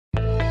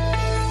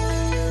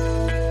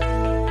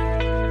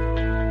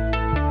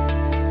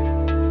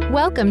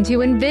Welcome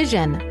to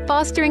Envision,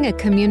 fostering a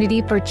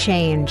community for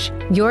change.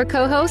 Your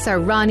co-hosts are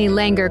Ronnie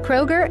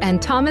Langer-Kroger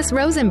and Thomas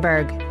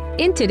Rosenberg.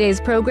 In today's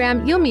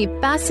program, you'll meet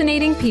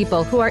fascinating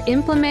people who are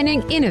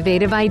implementing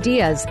innovative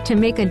ideas to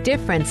make a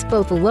difference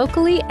both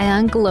locally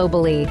and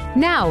globally.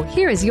 Now,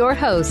 here is your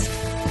host.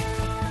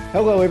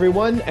 Hello,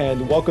 everyone,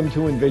 and welcome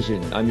to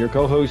Envision. I'm your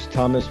co-host,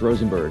 Thomas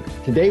Rosenberg.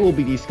 Today, we'll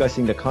be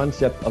discussing the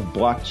concept of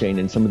blockchain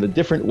and some of the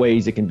different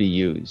ways it can be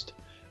used.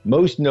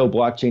 Most know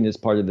blockchain is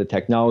part of the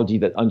technology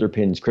that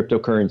underpins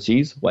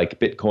cryptocurrencies like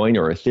Bitcoin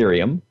or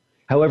Ethereum.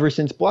 However,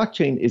 since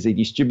blockchain is a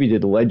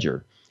distributed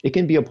ledger, it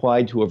can be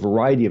applied to a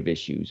variety of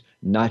issues,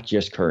 not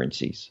just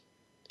currencies.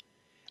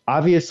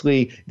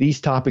 Obviously, these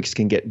topics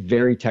can get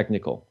very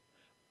technical.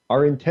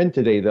 Our intent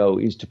today, though,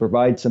 is to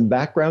provide some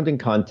background and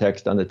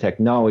context on the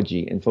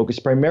technology and focus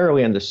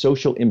primarily on the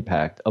social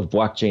impact of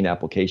blockchain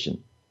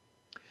application.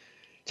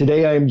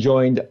 Today, I am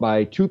joined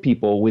by two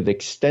people with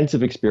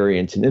extensive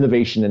experience in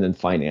innovation and in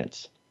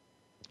finance.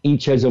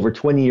 Each has over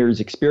 20 years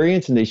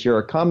experience, and they share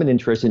a common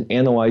interest in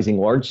analyzing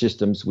large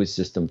systems with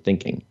system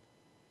thinking.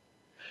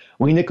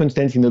 Lina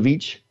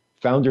Constantinovici,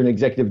 founder and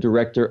executive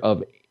director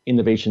of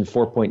Innovation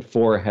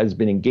 4.4, has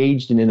been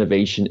engaged in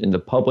innovation in the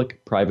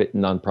public, private,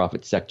 and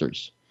nonprofit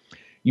sectors.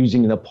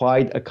 Using an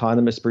applied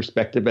economist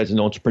perspective as an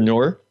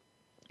entrepreneur,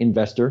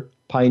 investor,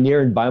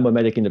 pioneer in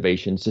biomimetic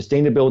innovation,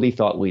 sustainability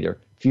thought leader,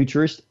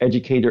 futurist,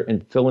 educator,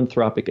 and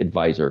philanthropic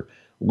advisor,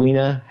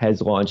 Lina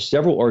has launched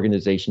several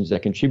organizations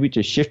that contribute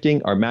to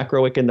shifting our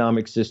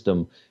macroeconomic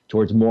system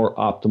towards more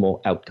optimal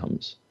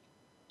outcomes.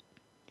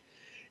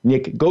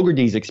 Nick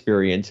Gogarty's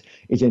experience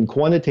is in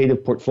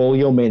quantitative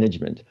portfolio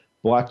management,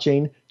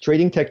 blockchain,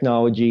 trading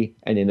technology,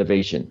 and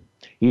innovation.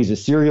 He is a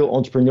serial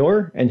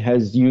entrepreneur and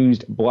has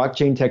used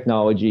blockchain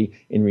technology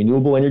in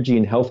renewable energy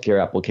and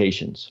healthcare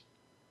applications.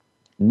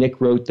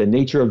 Nick wrote The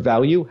Nature of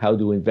Value, How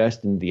to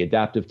Invest in the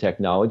Adaptive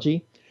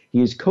Technology.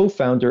 He is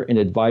co-founder and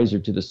advisor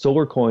to the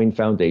SolarCoin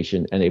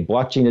Foundation and a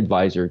blockchain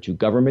advisor to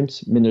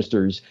governments,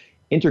 ministers,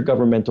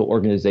 intergovernmental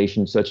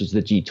organizations such as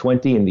the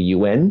G20 and the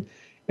UN,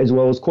 as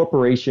well as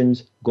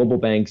corporations, global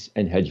banks,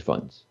 and hedge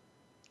funds.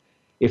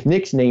 If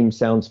Nick's name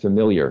sounds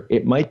familiar,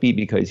 it might be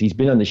because he's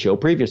been on the show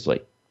previously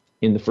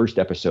in the first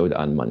episode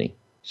on money.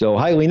 So,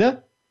 hi,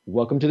 Lina.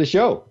 Welcome to the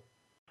show.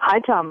 Hi,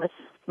 Thomas.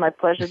 It's my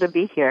pleasure to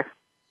be here.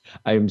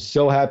 I am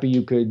so happy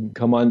you could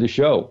come on the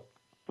show.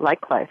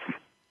 Likewise.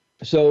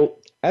 So,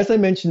 as I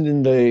mentioned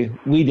in the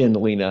lead-in,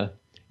 Lina,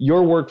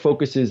 your work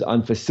focuses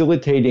on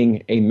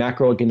facilitating a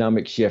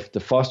macroeconomic shift to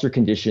foster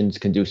conditions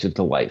conducive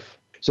to life.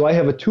 So I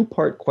have a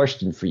two-part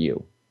question for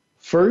you.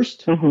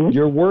 First,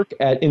 your work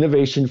at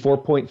Innovation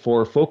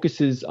 4.4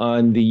 focuses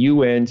on the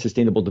UN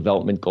Sustainable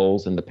Development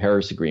Goals and the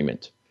Paris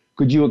Agreement.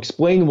 Could you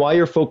explain why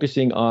you're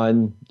focusing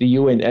on the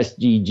UN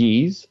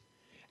SDGs?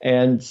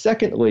 And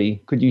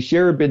secondly, could you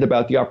share a bit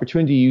about the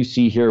opportunity you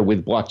see here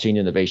with blockchain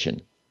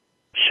innovation?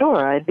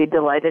 Sure, I'd be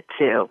delighted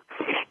to.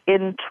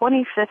 In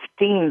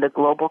 2015, the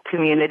global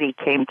community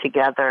came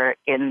together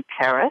in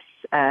Paris,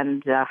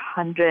 and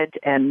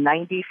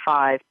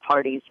 195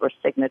 parties were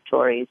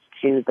signatories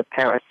to the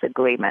Paris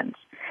Agreement.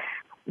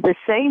 The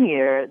same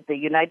year, the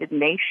United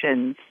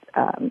Nations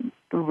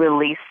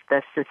released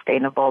the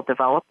Sustainable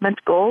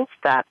Development Goals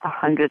that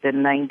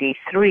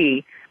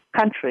 193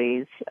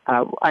 countries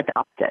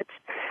adopted.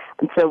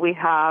 And so we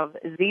have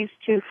these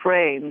two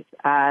frames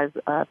as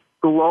a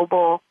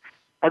global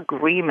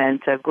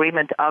agreement of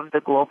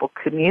the global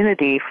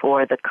community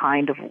for the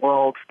kind of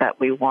world that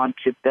we want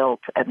to build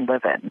and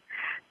live in.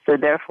 So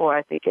therefore,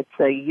 I think it's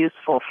a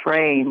useful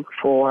frame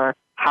for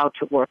how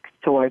to work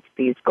towards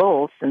these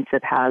goals since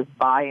it has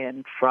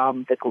buy-in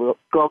from the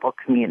global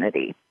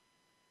community.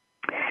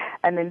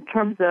 And in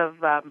terms of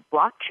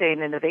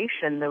blockchain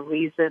innovation, the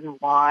reason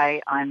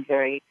why I'm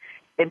very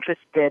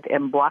interested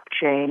in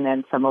blockchain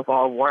and some of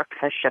our work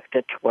has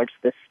shifted towards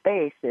this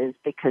space is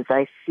because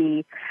I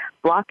see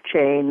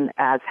blockchain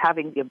as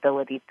having the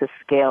ability to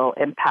scale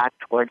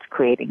impact towards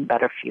creating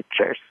better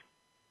futures.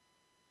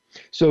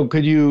 So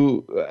could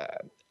you,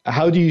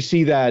 how do you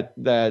see that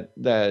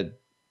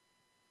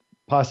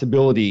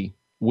possibility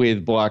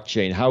with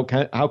blockchain? How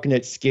can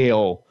it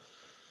scale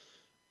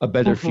a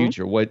better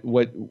future? What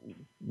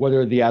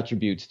are the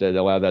attributes that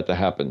allow that to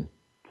happen?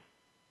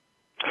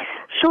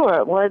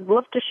 Sure. Well, I'd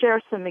love to share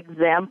some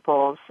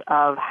examples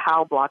of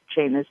how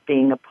blockchain is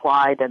being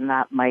applied, and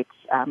that might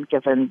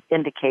give an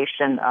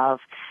indication of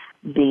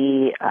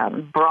the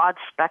broad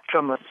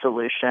spectrum of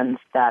solutions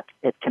that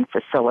it can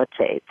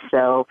facilitate.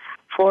 So,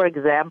 for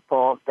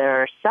example,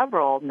 there are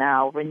several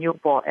now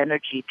renewable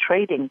energy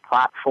trading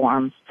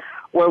platforms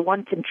where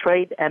one can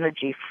trade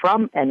energy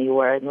from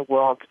anywhere in the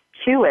world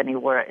to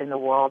anywhere in the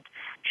world,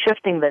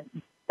 shifting the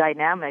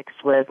dynamics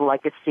with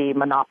legacy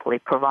monopoly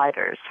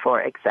providers,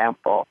 for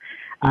example,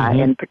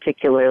 and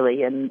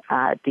particularly in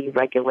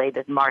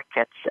deregulated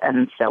markets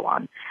and so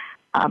on.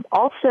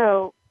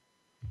 Also,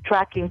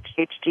 tracking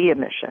GHG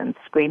emissions,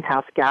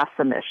 greenhouse gas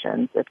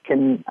emissions. It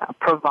can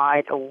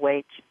provide a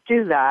way to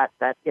do that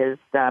is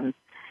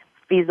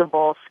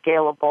feasible,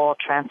 scalable,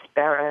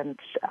 transparent,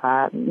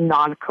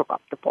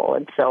 non-corruptible,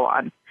 and so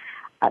on.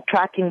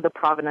 tracking the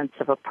provenance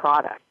of a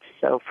product.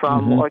 So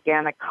from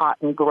organic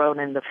cotton grown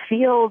in the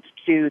field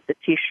to the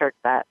T-shirt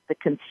that the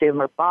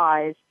consumer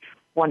buys,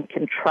 one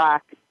can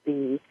track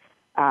the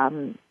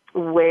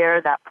where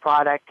that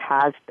product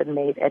has been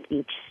made at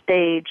each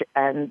stage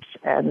and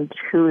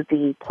who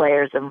the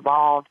players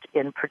involved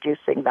in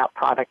producing that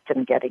product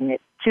and getting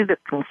it to the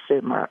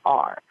consumer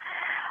are.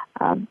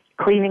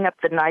 Cleaning up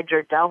the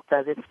Niger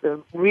Delta, it's a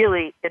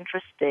really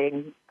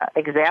interesting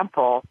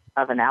example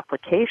of an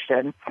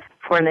application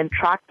for an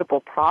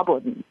intractable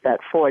problem that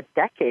for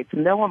decades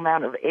no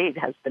amount of aid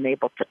has been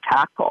able to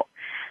tackle.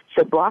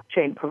 So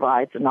blockchain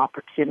provides an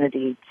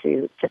opportunity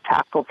to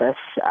tackle this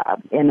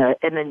in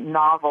a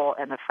novel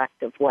and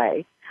effective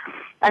way.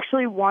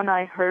 Actually, one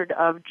I heard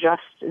of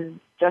just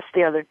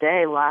the other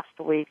day, last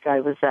week, I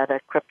was at a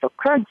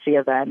cryptocurrency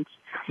event,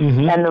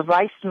 and the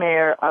vice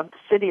mayor of the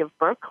city of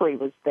Berkeley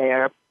was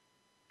there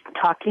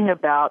talking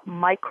about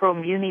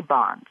micro-muni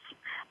bonds,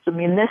 so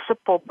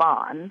municipal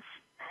bonds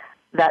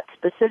that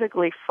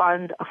specifically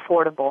fund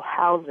affordable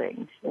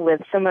housing.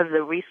 With some of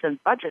the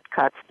recent budget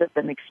cuts that have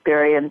been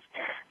experienced,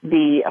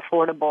 the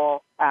affordable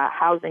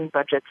housing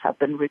budgets have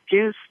been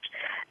reduced.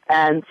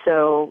 And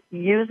so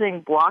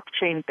using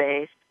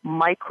blockchain-based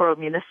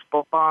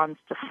micro-municipal bonds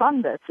to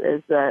fund this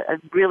is a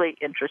really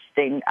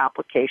interesting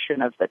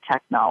application of the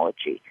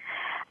technology.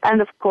 And,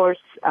 of course,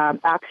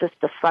 access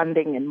to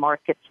funding in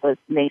markets with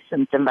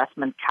nascent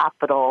investment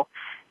capital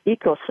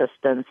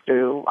ecosystems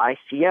through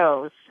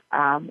ICOs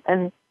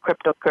and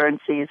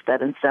cryptocurrencies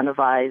that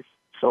incentivize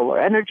solar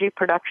energy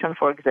production,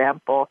 for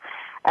example,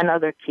 and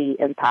other key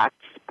impact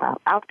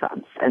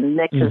outcomes. And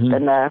Nick has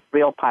been a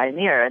real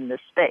pioneer in this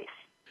space.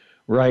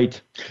 Right.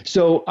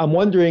 So I'm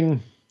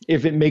wondering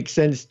if it makes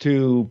sense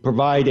to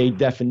provide a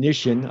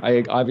definition.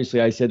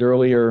 I said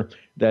earlier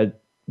that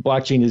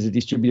blockchain is a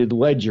distributed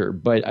ledger,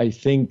 but I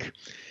think,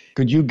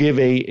 could you give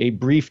a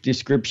brief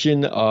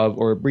description of,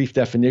 or a brief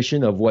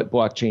definition of what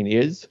blockchain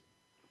is?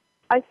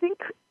 I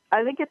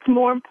think it's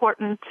more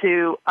important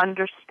to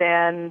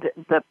understand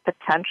the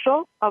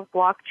potential of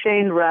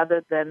blockchain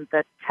rather than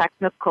the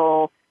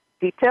technical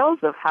details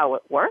of how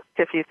it works.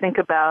 If you think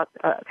about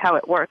how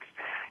it works,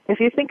 if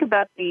you think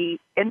about the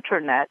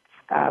Internet,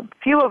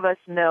 few of us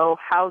know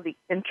how the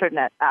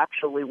Internet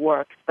actually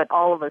works, but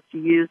all of us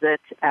use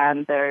it,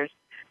 and there's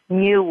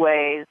new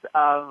ways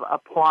of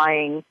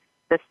applying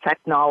this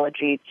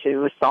technology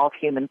to solve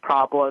human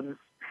problems.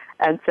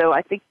 And so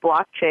I think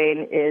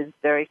blockchain is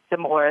very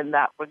similar in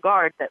that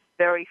regard, that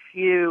very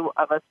few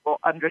of us will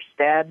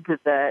understand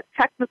the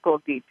technical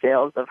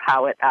details of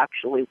how it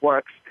actually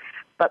works,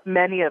 but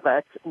many of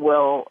us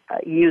will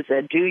use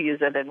it,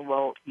 and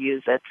will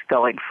use it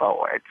going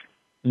forward.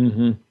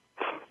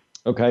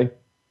 Okay.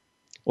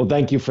 Well,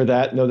 thank you for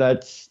that. No,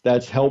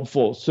 that's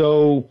helpful.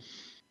 So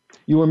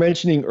you were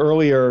mentioning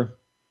earlier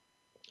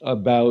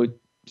about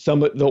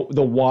some of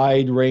the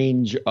wide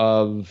range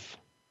of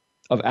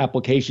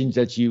applications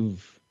that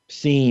you've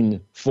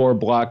seen for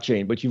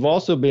blockchain, but you've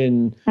also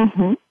been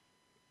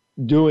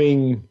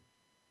doing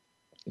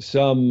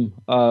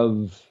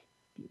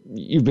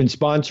you've been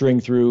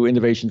sponsoring through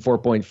Innovation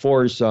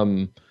 4.4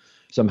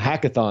 some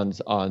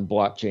hackathons on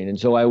blockchain. And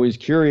so I was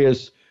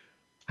curious,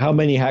 how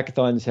many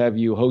hackathons have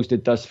you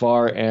hosted thus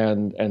far,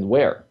 and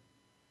where?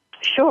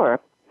 Sure.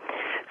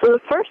 So the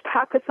first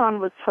hackathon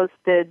was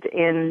hosted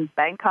in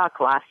Bangkok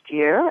last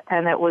year,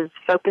 and it was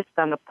focused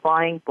on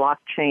applying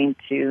blockchain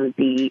to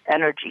the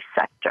energy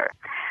sector.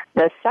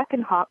 The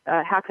second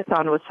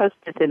hackathon was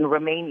hosted in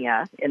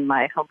Romania, in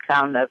my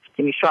hometown of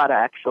Timișoara,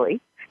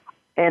 actually,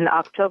 in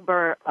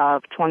October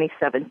of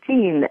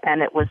 2017,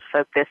 and it was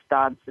focused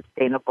on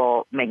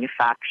sustainable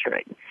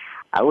manufacturing.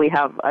 We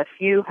have a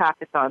few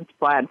hackathons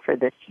planned for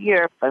this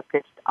year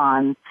focused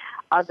on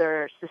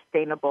other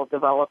sustainable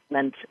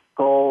development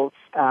goals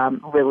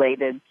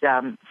related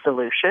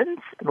solutions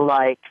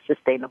like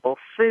sustainable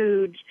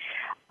food,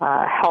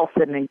 health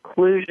and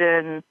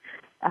inclusion,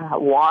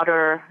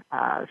 water,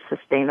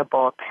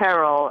 sustainable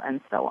apparel,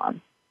 and so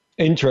on.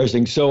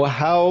 Interesting. So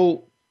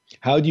how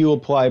do you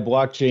apply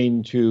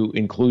blockchain to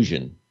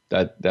inclusion?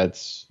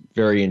 That's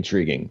very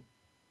intriguing.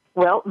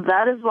 Well,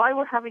 that is why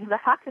we're having the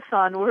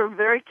hackathon. We're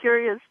very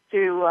curious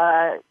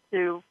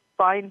to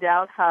find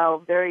out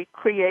how very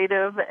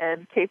creative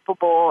and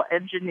capable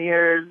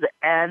engineers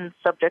and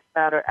subject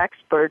matter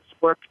experts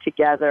work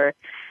together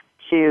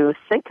to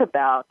think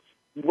about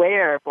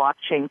where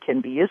blockchain can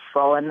be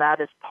useful. And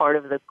that is part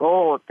of the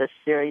goal of this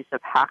series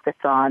of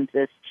hackathons,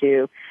 is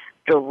to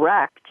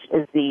direct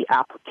the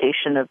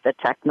application of the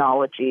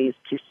technologies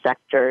to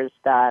sectors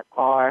that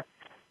are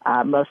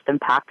most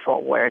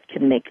impactful, where it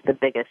can make the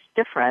biggest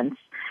difference.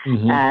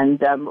 And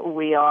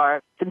we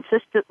are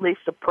consistently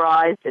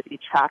surprised at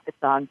each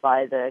hackathon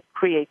by the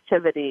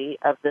creativity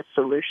of the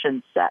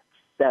solution set.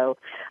 So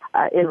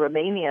in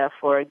Romania,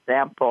 for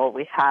example,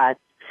 we had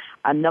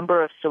a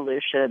number of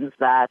solutions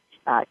that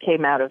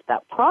came out of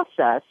that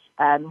process.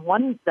 And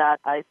one that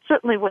I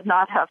certainly would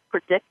not have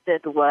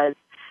predicted was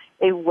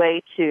a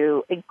way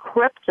to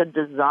encrypt a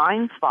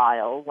design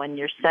file when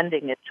you're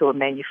sending it to a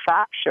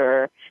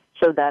manufacturer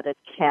so that it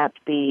can't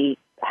be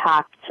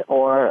hacked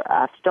or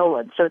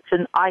stolen. So it's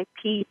an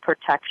IP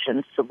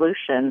protection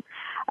solution,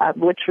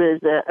 which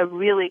was a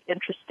really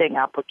interesting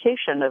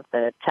application of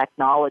the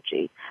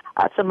technology.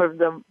 Some of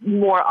the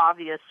more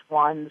obvious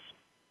ones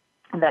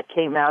that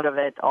came out of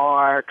it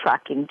are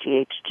tracking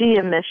GHG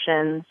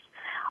emissions,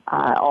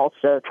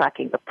 also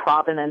tracking the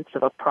provenance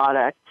of a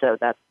product, so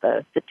that's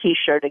the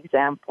T-shirt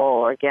example,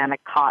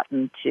 organic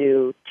cotton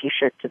to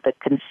T-shirt to the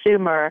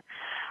consumer,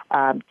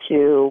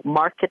 to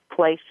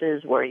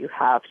marketplaces where you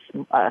have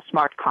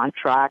smart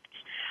contracts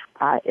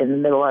in the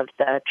middle of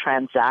the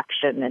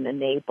transaction and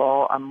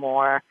enable a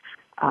more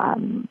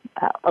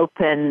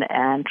open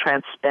and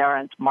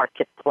transparent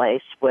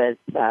marketplace with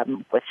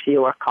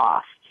fewer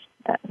costs,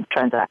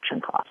 transaction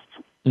costs.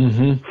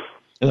 Mm-hmm.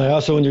 And I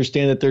also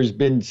understand that there's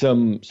been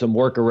some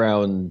work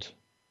around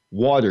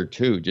water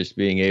too, just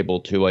being able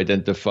to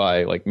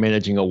identify, like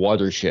managing a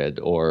watershed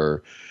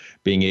or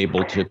being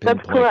able to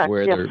pinpoint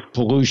where there's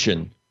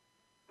pollution.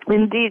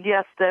 Indeed,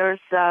 yes. There's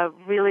a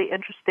really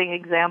interesting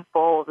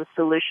example of a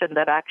solution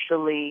that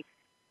actually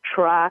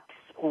tracks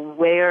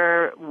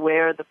where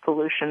the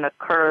pollution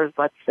occurs,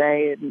 let's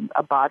say in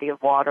a body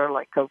of water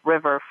like a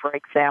river, for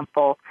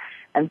example,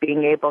 and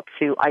being able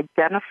to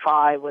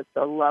identify with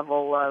the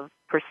level of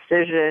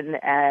precision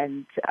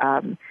and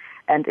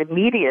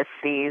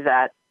immediacy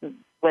that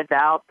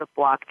without the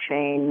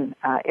blockchain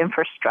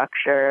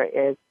infrastructure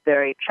is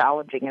very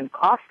challenging and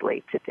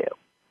costly to do.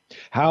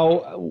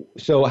 How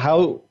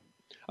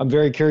I'm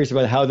very curious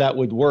about how that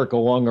would work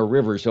along a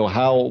river. So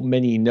how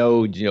many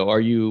nodes,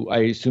 I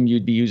assume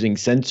you'd be using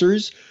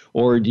sensors,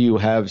 or do you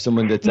have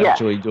someone that's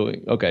actually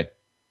doing, okay.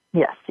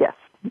 Yes.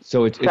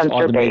 So it's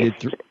automated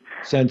through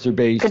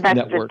sensor-based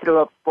connected network.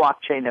 Through a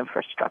blockchain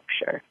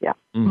infrastructure, yeah.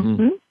 Mm-hmm.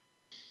 Mm-hmm.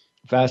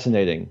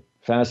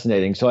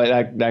 Fascinating. So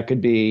that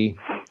could be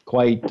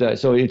quite,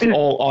 so it's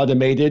all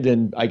automated,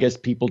 and I guess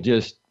people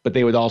but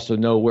they would also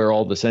know where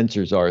all the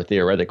sensors are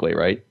theoretically,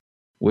 right?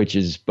 Which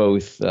is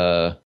both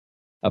a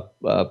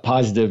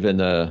positive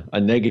and a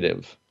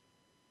negative.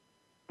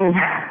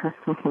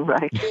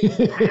 Right.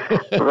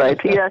 Right.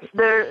 Yes,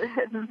 there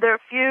are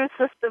few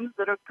systems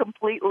that are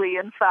completely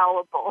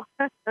infallible.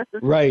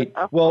 Right.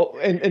 Well,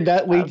 and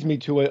that leads me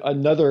to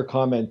another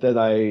comment that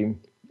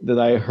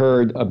I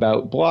heard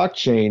about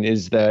blockchain,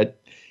 is that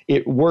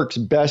it works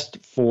best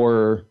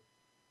for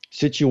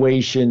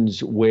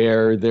situations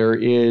where there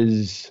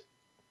is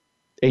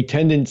a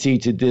tendency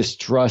to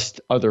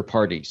distrust other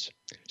parties.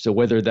 So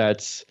whether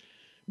that's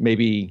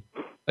maybe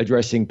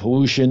addressing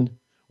pollution,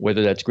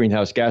 whether that's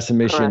greenhouse gas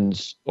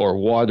emissions, correct, or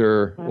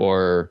water,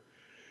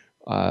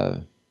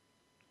 mm-hmm,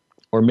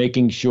 or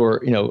making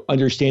sure,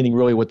 understanding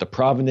really what the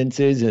provenance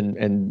is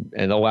and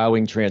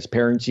allowing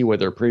transparency where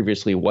there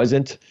previously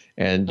wasn't,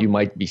 and you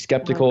might be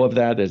skeptical of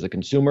that as a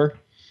consumer.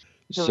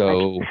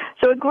 So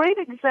a great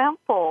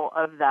example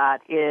of that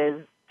is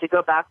to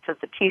go back to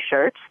the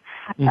T-shirts,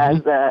 mm-hmm,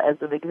 as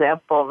an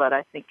example that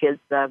I think is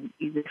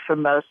easy for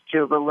most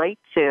to relate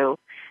to.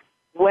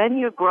 When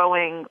you're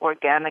growing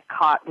organic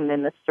cotton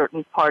in a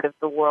certain part of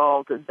the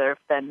world, there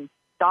have been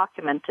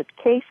documented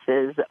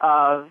cases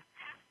of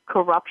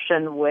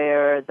corruption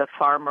where the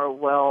farmer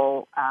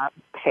will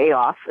pay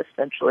off,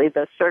 essentially,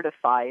 the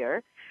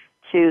certifier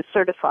to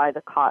certify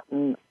the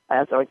cotton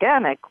as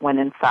organic when,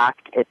 in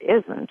fact, it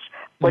isn't,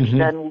 which mm-hmm,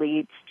 then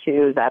leads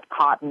to that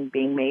cotton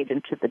being made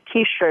into the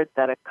T-shirt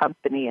that a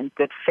company in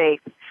good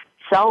faith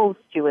sells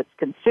to its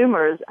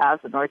consumers as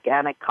an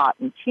organic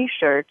cotton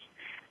T-shirt.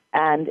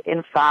 And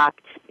in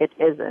fact, it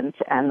isn't.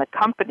 And the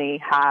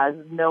company has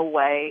no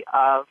way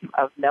of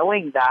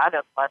knowing that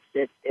unless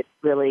it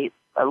really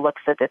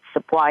looks at its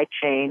supply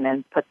chain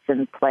and puts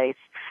in place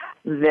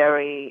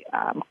very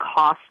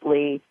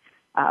costly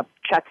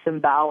checks and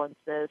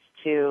balances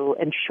to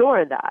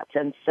ensure that.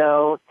 And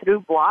so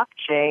through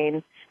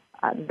blockchain,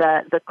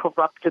 the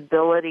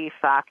corruptibility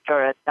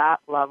factor at that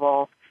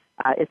level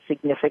is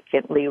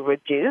significantly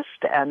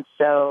reduced. And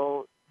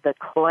so the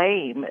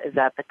claim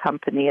that the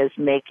company is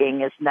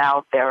making is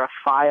now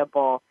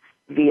verifiable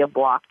via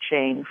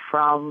blockchain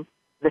from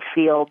the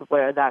field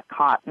where that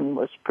cotton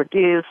was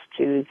produced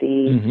to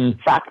the mm-hmm,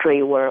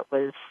 factory where it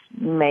was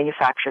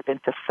manufactured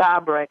into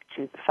fabric,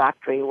 to the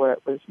factory where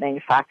it was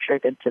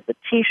manufactured into the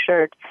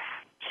T-shirt,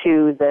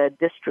 to the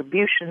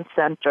distribution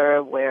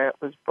center where it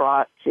was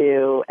brought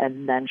to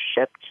and then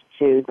shipped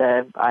to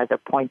the either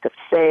point of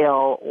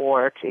sale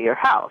or to your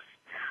house.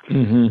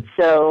 Mm-hmm.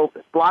 So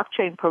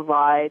blockchain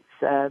provides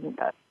a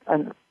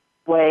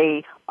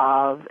way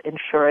of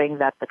ensuring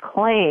that the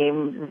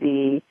claim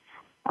the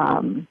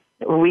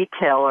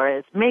retailer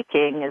is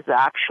making is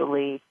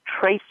actually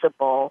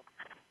traceable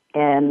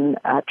in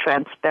a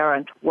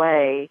transparent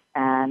way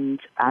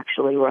and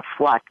actually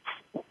reflects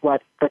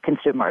what the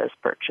consumer is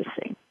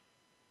purchasing.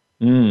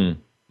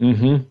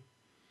 Mm-hmm.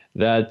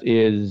 That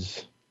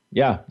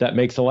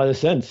makes a lot of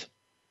sense.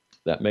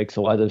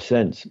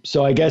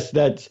 So I guess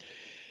that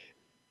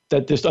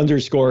just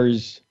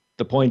underscores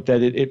the point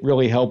that it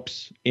really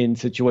helps in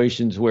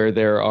situations where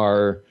there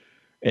are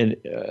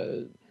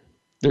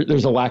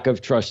there's a lack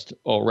of trust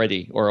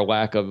already, or a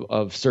lack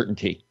of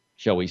certainty,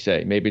 shall we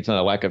say. Maybe it's not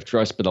a lack of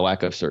trust, but a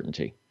lack of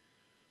certainty.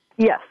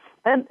 Yes,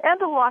 and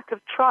a lack of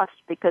trust,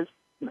 because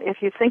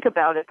if you think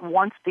about it,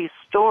 once these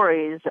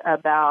stories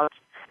about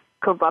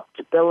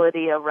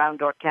corruptibility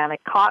around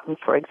organic cotton,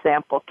 for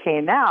example,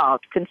 came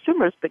out,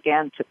 consumers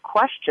began to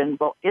question,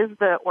 well, is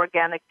the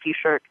organic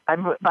T-shirt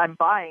I'm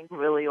buying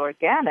really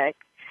organic?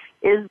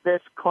 Is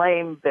this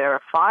claim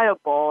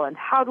verifiable? And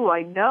how do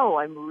I know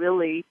I'm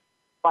really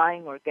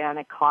buying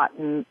organic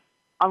cotton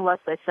unless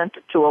I sent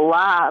it to a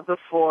lab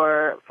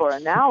for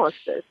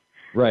analysis?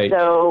 Right.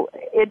 So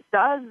it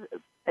does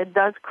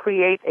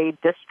create a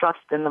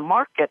distrust in the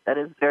market that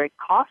is very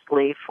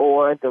costly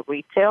for the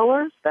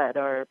retailers that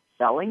are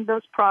selling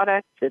those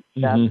products. It's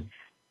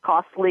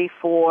costly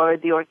for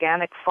the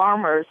organic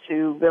farmers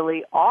who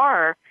really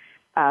are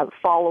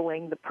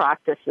following the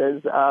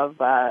practices of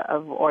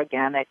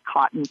organic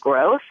cotton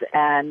growth,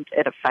 and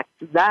it affects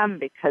them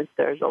because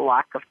there's a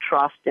lack of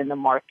trust in the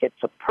market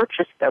to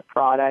purchase their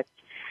product.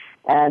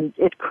 And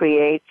it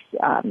creates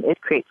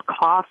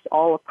costs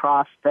all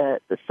across the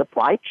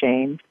supply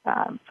chain,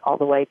 all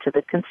the way to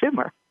the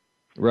consumer.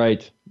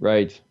 Right.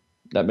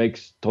 That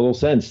makes total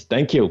sense.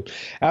 Thank you.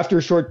 After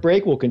a short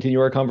break, we'll continue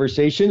our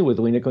conversation with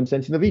Lina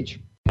Constantinovici.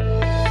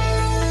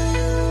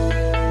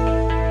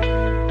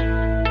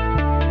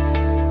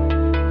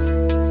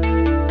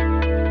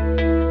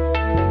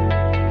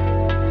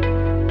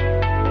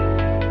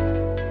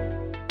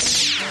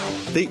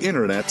 The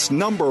Internet's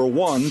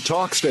 #1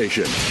 talk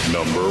station.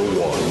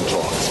 #1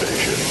 talk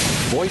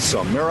station.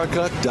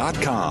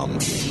 VoiceAmerica.com.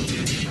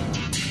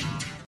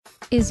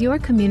 Is your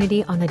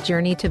community on a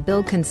journey to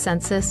build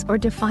consensus or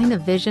define a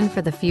vision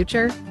for the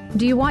future?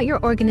 Do you want your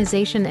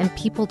organization and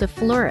people to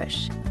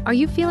flourish? Are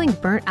you feeling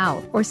burnt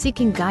out or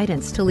seeking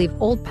guidance to leave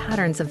old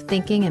patterns of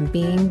thinking and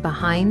being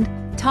behind?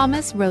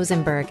 Thomas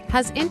Rosenberg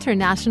has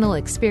international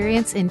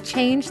experience in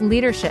change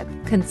leadership,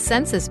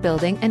 consensus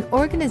building, and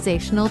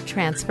organizational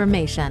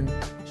transformation.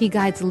 He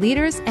guides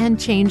leaders and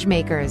change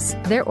makers,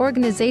 their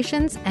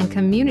organizations, and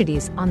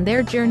communities on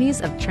their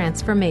journeys of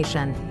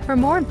transformation. For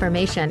more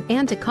information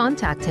and to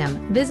contact him,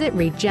 visit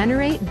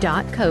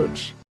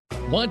regenerate.coach.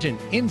 Want an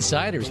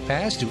insider's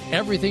pass to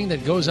everything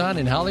that goes on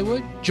in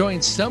Hollywood?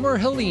 Join Summer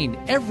Helene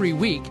every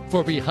week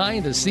for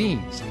Behind the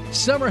Scenes.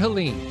 Summer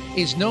Helene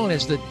is known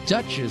as the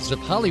Duchess of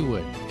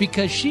Hollywood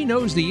because she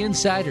knows the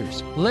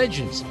insiders,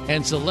 legends,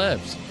 and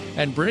celebs,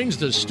 and brings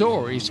the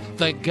stories,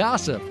 the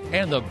gossip,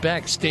 and the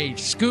backstage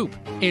scoop.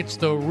 It's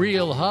the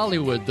real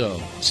Hollywood, though.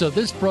 So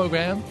this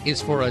program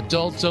is for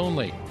adults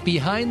only.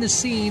 Behind the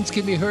Scenes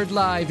can be heard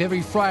live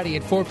every Friday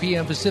at 4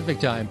 p.m. Pacific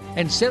Time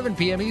and 7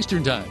 p.m.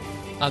 Eastern Time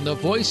on the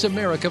Voice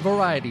America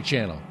Variety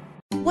Channel.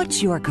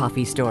 What's your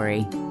coffee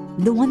story?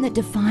 The one that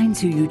defines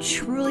who you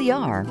truly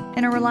are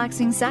in a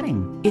relaxing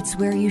setting. It's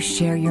where you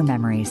share your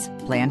memories,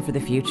 plan for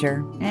the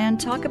future, and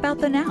talk about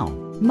the now.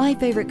 My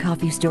Favorite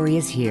Coffee Story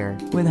is here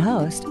with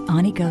host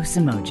Aniko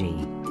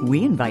Samoji.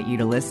 We invite you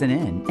to listen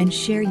in and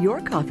share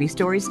your coffee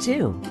stories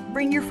too.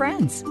 Bring your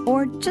friends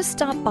or just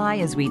stop by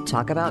as we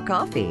talk about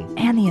coffee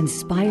and the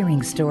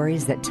inspiring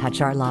stories that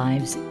touch our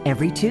lives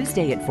every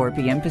Tuesday at 4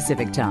 p.m.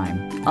 Pacific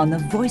Time on the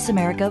Voice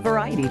America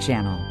Variety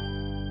Channel.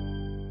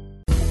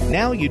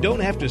 Now you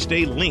don't have to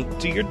stay linked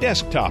to your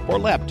desktop or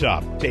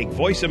laptop. Take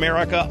Voice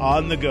America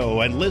on the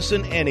go and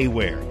listen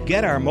anywhere.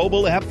 Get our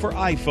mobile app for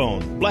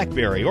iPhone,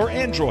 BlackBerry, or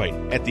Android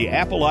at the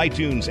Apple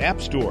iTunes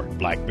App Store,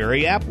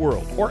 BlackBerry App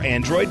World, or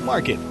Android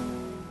Market.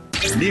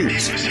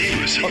 News,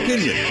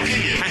 opinion,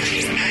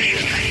 passion.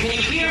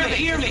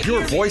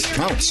 Your voice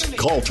counts.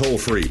 Call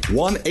toll-free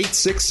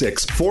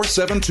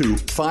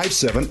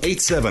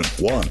 1-866-472-5787.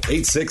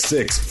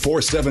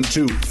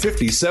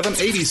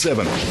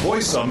 1-866-472-5787.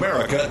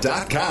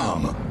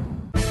 VoiceAmerica.com.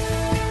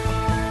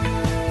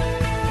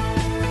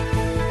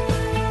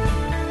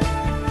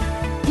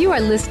 You are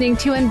listening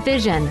to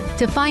Envision.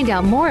 To find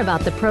out more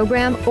about the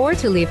program or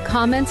to leave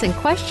comments and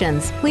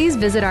questions, please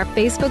visit our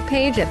Facebook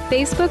page at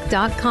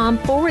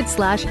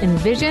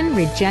facebook.com/Envision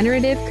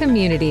Regenerative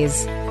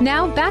Communities.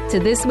 Now back to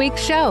this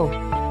week's show.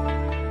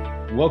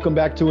 Welcome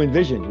back to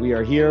Envision. We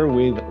are here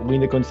with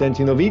Lina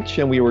Constantinovici,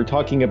 and we were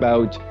talking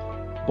about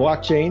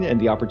blockchain and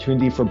the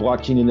opportunity for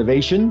blockchain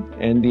innovation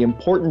and the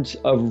importance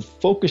of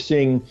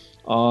focusing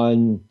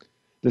on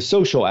the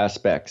social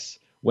aspects,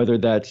 whether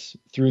that's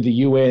through the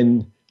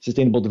UN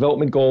Sustainable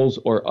Development Goals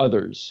or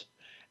others,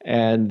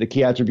 and the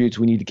key attributes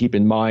we need to keep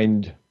in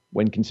mind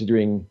when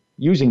considering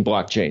using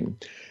blockchain.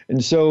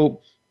 And so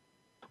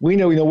we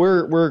know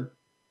we're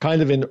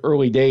kind of in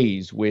early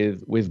days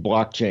with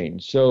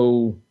blockchain.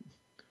 So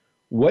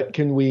what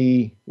can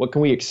we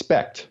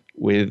expect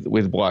with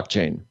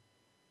blockchain?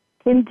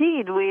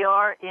 Indeed, we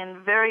are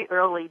in very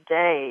early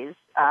days.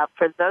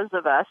 For those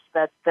of us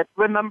that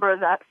remember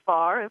that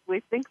far, if we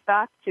think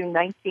back to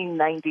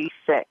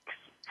 1996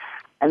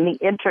 and the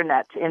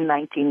Internet in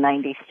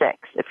 1996,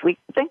 if we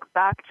think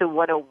back to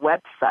what a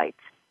website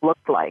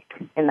looked like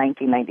in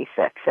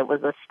 1996, it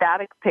was a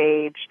static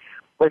page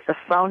with the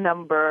phone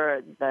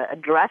number, the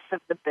address of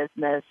the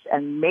business,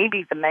 and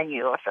maybe the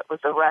menu if it was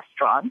a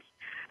restaurant.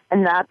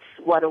 And that's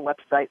what a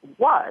website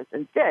was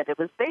and did. It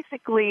was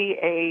basically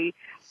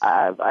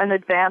an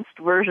advanced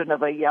version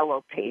of a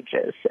Yellow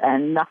Pages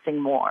and nothing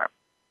more.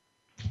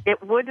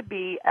 It would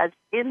be as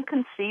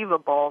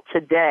inconceivable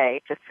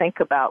today to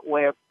think about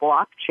where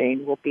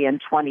blockchain will be in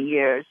 20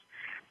 years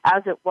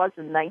as it was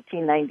in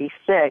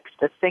 1996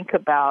 to think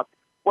about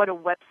what a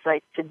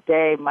website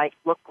today might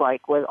look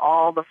like with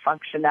all the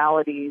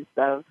functionalities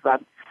of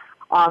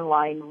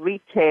online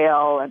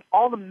retail and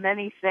all the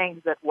many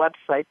things that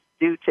websites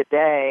do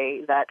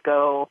today that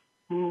go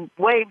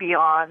way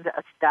beyond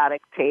a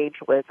static page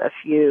with a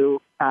few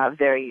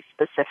very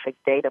specific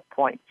data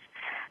points.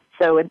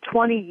 So in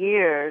 20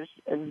 years,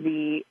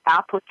 the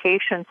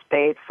application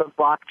space for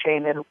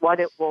blockchain and what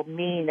it will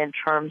mean in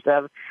terms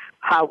of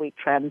how we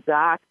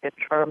transact, in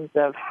terms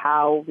of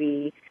how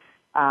we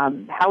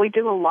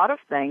do a lot of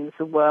things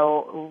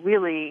will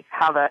really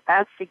have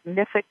as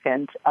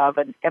significant of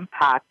an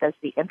impact as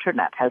the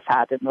Internet has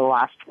had in the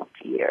last 20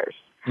 years,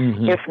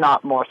 if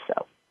not more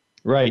so.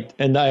 Right.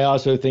 And I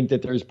also think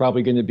that there's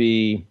probably going to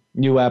be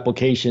new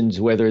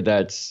applications, whether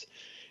that's,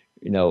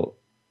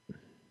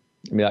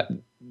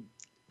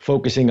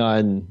 focusing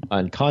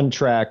on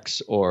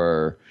contracts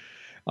or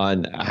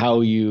on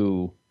how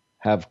you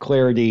have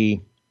clarity.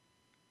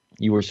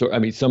 You were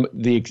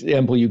the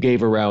example you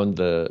gave around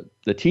the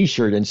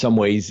T-shirt in some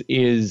ways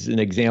is an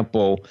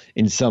example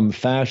in some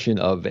fashion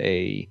of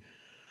a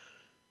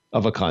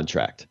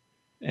contract.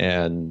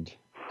 And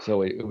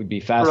so it would be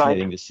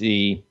fascinating to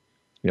see,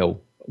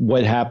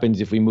 what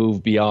happens if we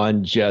move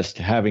beyond just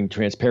having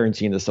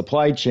transparency in the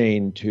supply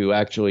chain to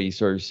actually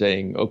sort of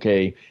saying,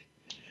 okay,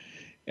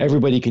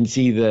 everybody can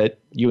see that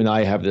you and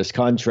I have this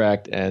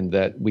contract and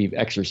that we've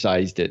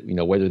exercised it,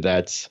 whether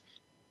that's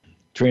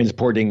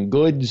transporting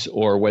goods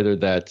or whether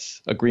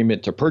that's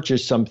agreement to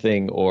purchase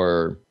something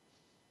or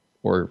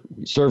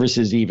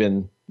services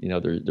even,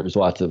 there's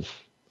lots of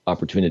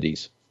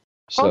opportunities.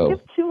 So I'll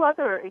give two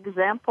other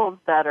examples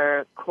that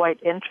are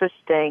quite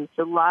interesting.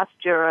 So last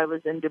year I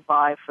was in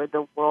Dubai for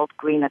the World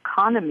Green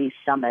Economy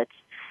Summit,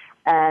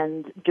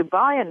 and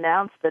Dubai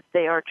announced that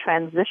they are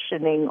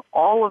transitioning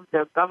all of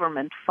their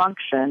government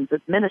functions,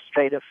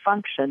 administrative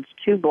functions,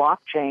 to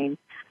blockchain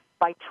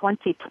by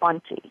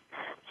 2020.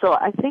 So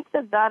I think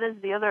that is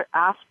the other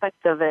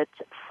aspect of it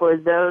for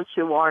those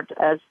who aren't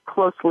as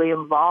closely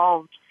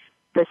involved.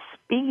 The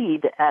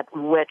speed at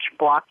which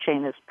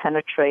blockchain is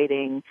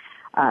penetrating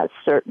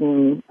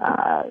certain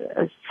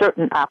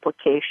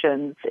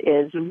applications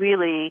is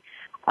really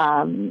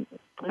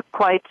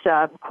quite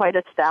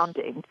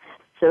astounding.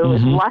 So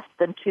in less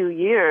than 2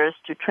 years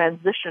to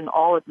transition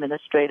all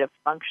administrative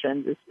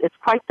functions, it's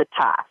quite the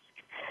task.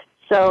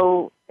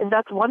 So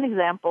that's one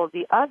example.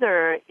 The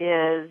other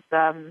is,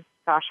 I'm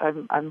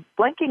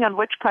blanking on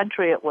which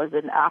country it was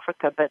in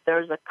Africa, but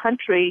there's a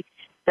country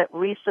that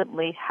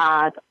recently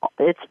had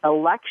its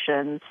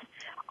elections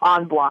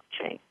on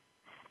blockchain.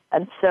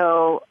 And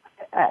so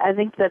I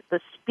think that the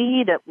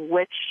speed at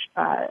which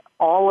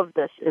all of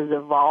this is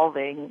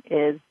evolving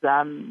is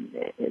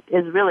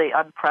really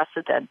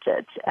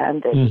unprecedented,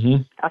 and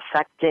it's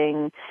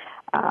affecting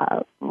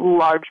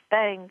large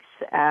banks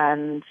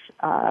and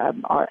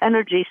our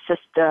energy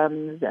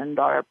systems and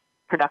our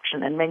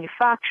production and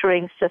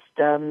manufacturing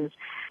systems,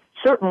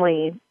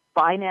 certainly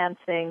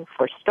financing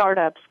for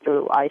startups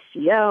through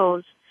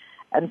ICOs,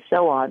 and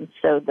so on.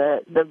 So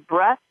the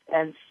breadth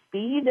and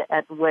speed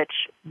at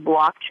which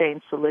blockchain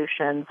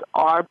solutions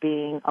are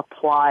being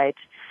applied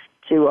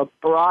to a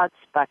broad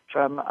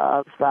spectrum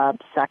of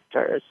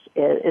sectors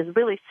is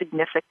really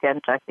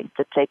significant, I think,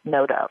 to take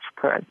note of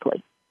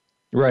currently.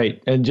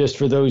 Right. And just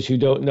for those who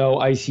don't know,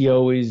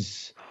 ICO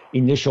is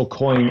initial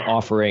coin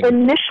offering.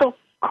 Initial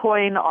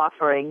coin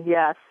offering,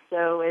 yes.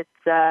 So it's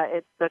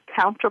the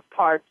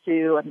counterpart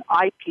to an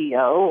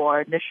IPO, or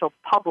initial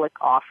public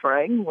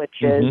offering,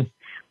 which is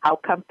how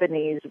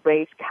companies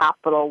raise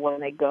capital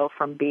when they go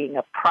from being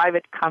a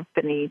private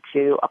company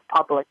to a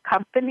public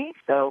company.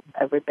 So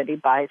everybody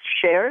buys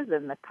shares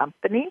in the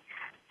company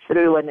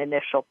through an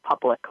initial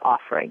public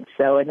offering.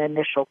 So an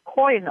initial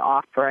coin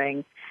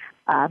offering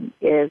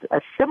is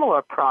a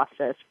similar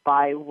process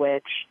by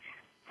which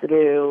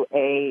through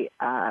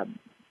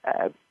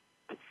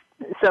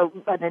so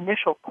an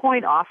initial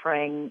coin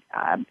offering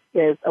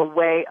is a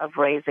way of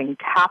raising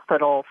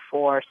capital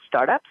for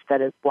startups that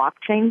is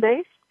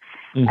blockchain-based.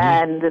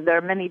 And there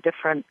are many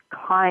different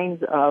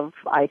kinds of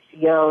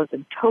ICOs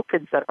and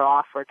tokens that are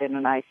offered in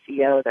an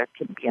ICO. There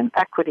can be an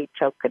equity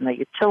token, a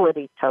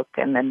utility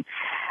token,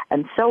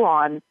 and so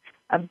on.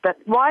 But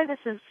why this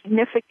is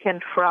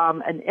significant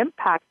from an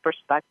impact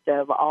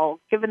perspective, I'll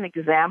give an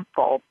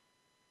example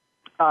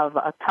of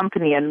a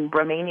company in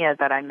Romania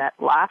that I met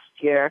last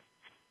year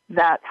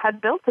that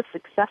had built a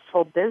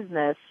successful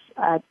business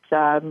at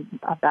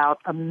about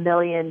 €1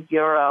 million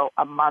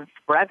a month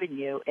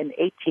revenue in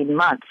 18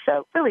 months.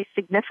 So really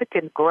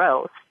significant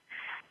growth.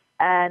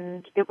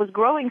 And it was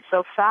growing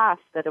so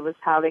fast that it was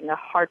having a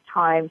hard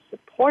time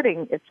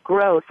supporting its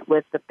growth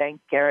with the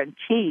bank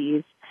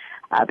guarantees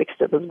because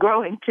it was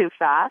growing too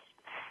fast.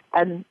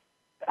 And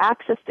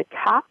access to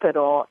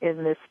capital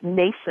in this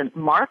nascent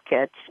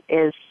market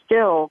is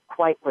still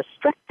quite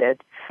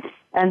restricted.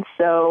 And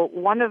so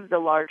one of the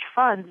large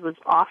funds was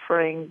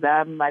offering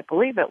them, I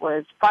believe it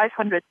was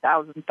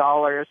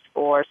 $500,000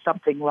 for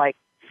something like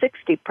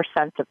 60%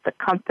 of the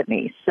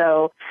company.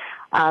 So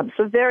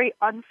very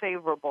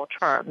unfavorable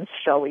terms,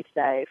 shall we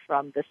say,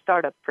 from the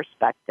startup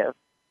perspective.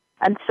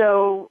 And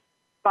so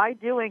by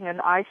doing an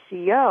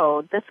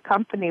ICO, this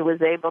company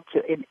was able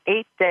to, in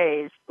 8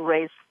 days,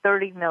 raise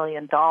 $30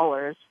 million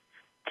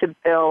to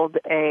build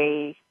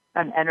an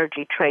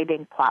energy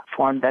trading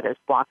platform that is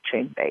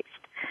blockchain-based.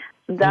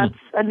 That's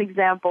an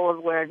example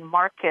of where in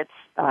markets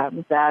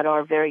that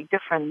are very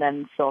different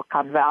than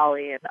Silicon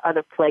Valley and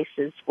other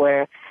places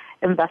where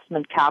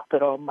investment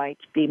capital might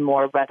be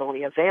more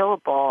readily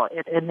available,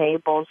 it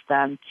enables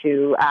them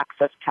to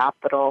access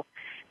capital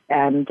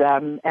and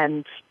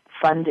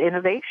fund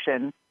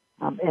innovation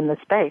in the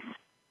space.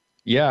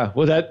 Yeah,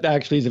 well, that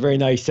actually is a very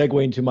nice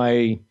segue into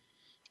my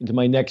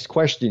next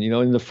question.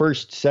 In the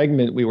first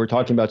segment, we were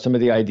talking about some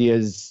of the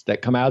ideas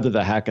that come out of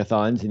the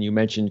hackathons, and you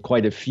mentioned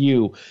quite a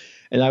few.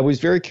 And I was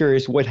very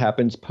curious what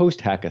happens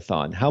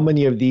post-hackathon. How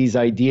many of these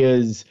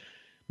ideas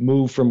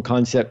move from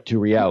concept to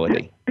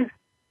reality?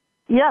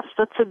 Yes,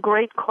 that's a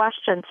great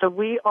question. So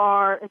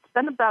it's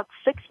been about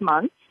 6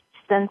 months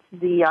since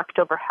the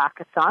October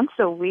hackathon.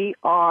 So we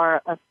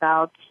are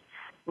about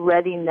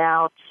ready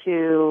now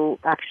to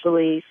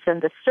actually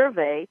send a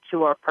survey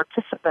to our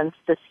participants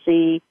to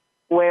see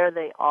where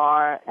they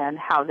are and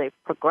how they've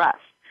progressed.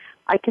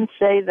 I can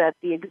say that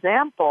the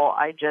example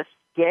I just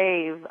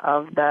gave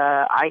of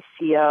the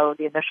ICO,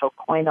 the initial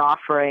coin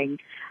offering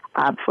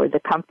for the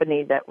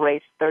company that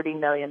raised $30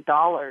 million,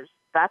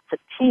 that's a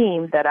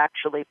team that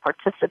actually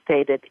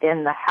participated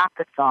in the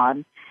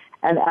hackathon.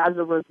 And as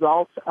a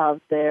result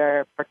of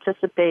their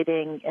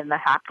participating in the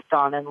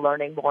hackathon and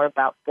learning more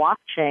about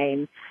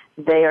blockchain,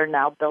 they are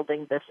now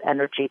building this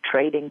energy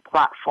trading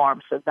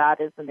platform. So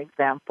that is an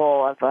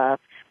example of a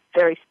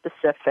very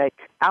specific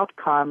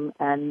outcome,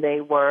 and they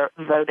were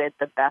voted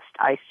the best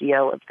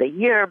ICO of the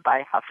year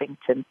by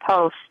Huffington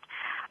Post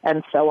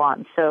and so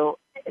on. So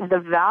the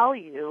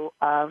value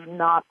of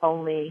not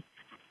only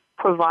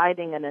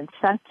providing an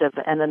incentive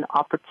and an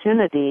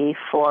opportunity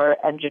for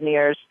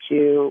engineers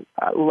to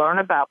learn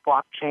about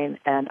blockchain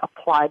and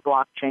apply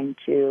blockchain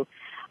to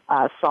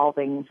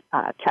solving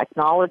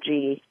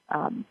technology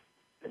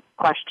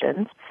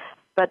questions,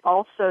 but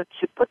also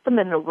to put them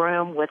in a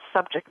room with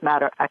subject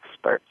matter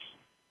experts.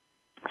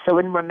 So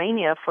in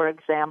Romania, for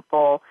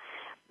example,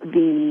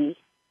 the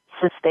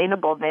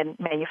sustainable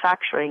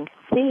manufacturing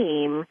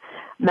theme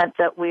meant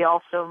that we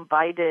also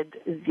invited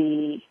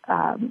the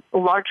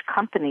large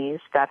companies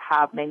that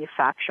have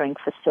manufacturing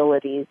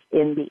facilities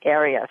in the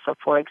area. So,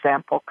 for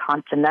example,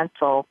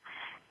 Continental,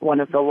 one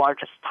of the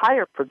largest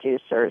tire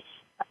producers,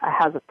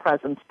 has a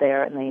presence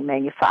there, and they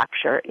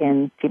manufacture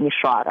in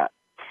Timișoara.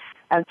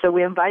 And so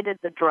we invited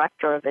the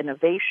director of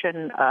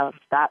innovation of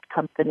that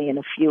company and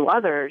a few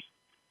others.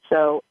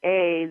 So,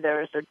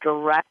 there's a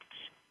direct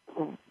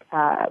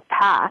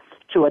path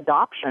to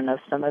adoption of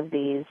some of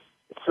these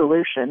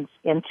solutions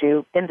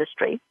into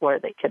industry where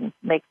they can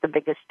make the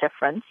biggest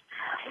difference.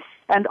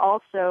 And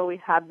also we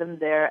had them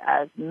there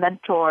as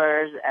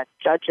mentors, as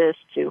judges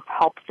to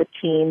help the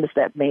teams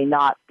that may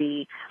not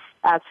be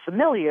as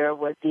familiar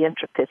with the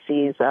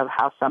intricacies of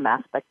how some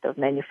aspect of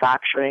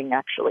manufacturing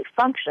actually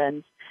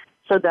functions,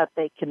 so that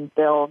they can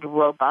build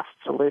robust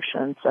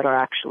solutions that are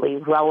actually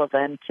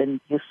relevant and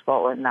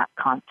useful in that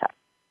context.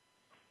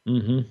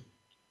 Mm-hmm.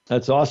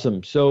 That's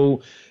awesome.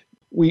 So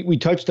we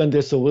touched on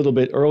this a little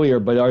bit earlier,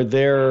 but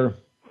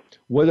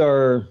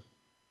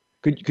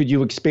could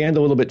you expand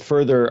a little bit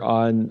further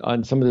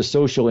on some of the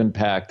social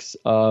impacts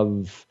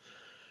of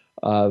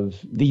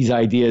these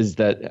ideas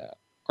that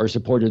are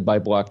supported by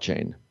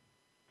blockchain?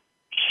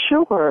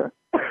 Sure.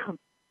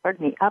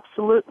 Pardon me.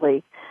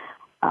 Absolutely.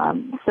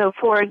 So,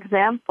 for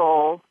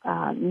example,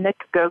 Nick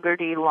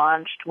Gogarty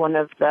launched one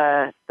of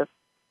the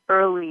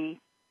early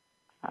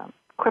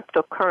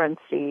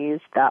crypto-currencies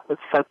that was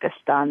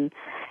focused on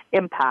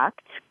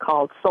impact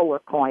called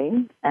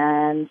SolarCoin.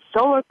 And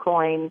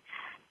SolarCoin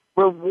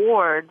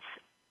rewards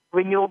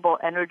renewable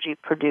energy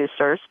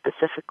producers,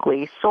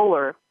 specifically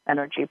solar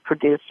energy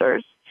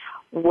producers,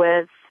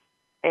 with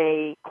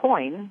a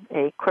coin,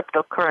 a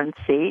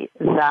cryptocurrency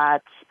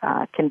that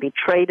can be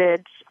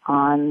traded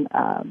on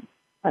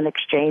an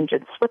exchange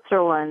in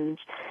Switzerland,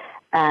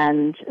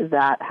 and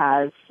that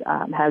has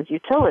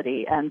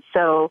utility. And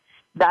so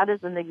that is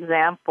an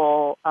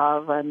example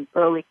of an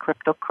early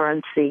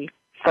cryptocurrency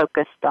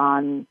focused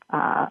on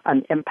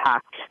an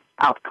impact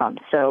outcome.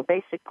 So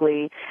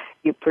basically,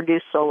 you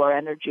produce solar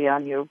energy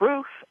on your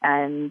roof,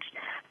 and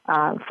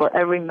for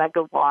every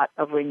megawatt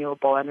of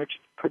renewable energy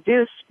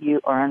produced,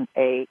 you earn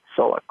a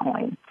solar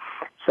coin.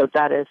 So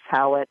that is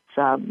how it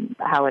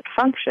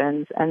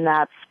functions, and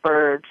that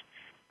spurred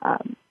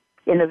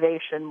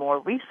innovation more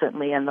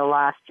recently in the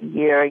last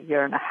year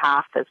and a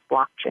half, as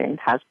blockchain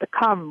has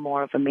become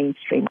more of a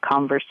mainstream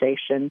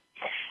conversation.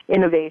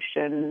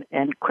 Innovation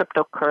in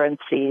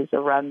cryptocurrencies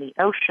around the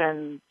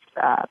oceans,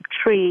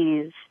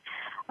 trees,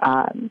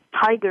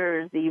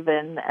 tigers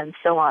even, and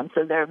so on.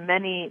 So there are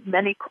many,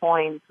 many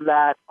coins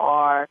that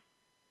are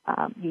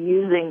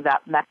using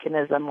that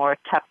mechanism or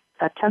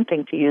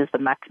attempting to use the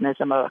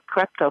mechanism of a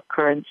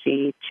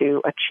cryptocurrency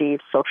to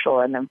achieve social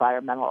and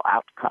environmental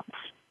outcomes.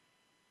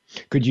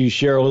 Could you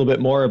share a little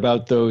bit more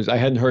about those? I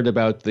hadn't heard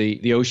about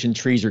the ocean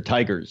trees or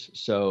tigers,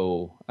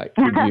 so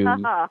could you?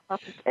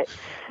 Okay.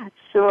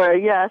 Sure,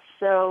 yes.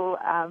 So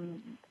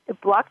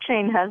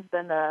blockchain has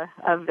been a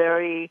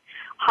very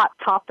hot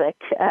topic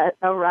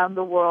around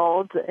the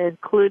world,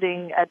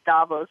 including at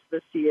Davos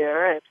this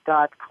year. It's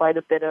got quite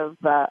a bit of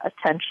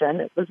attention.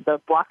 It was the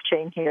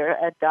blockchain here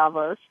at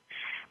Davos.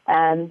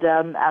 And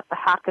at the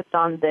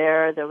hackathon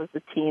there was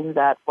a team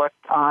that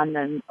worked on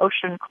an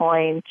ocean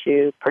coin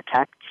to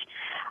protect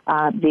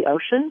the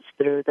oceans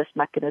through this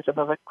mechanism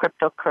of a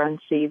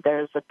cryptocurrency.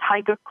 There's a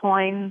tiger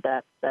coin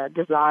that's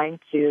designed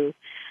to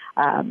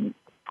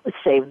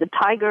save the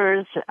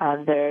tigers.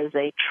 There's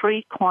a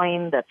tree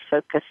coin that's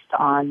focused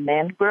on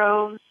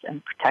mangroves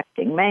and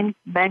protecting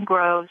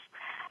mangroves,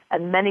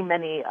 and many,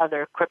 many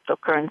other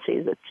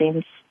cryptocurrencies. It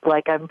seems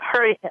like I'm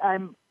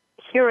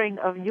hearing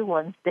of new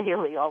ones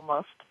daily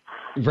almost.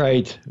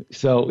 Right.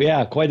 So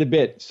yeah, quite a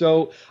bit.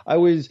 So I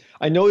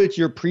know that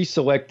you're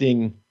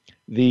pre-selecting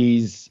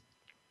the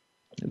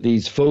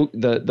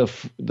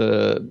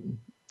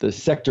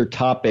sector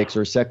topics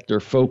or sector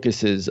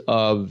focuses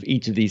of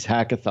each of these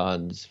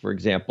hackathons. For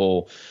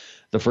example,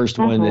 the first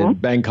one in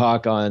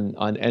Bangkok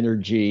on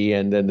energy,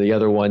 and then the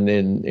other one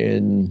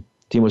in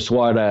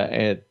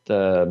Timisoara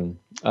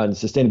on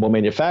sustainable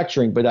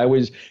manufacturing. But I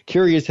was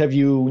curious, have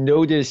you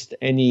noticed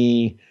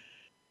any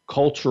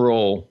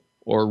cultural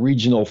or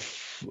regional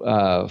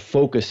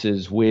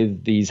focuses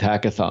with these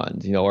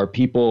hackathons? Are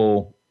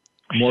people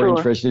more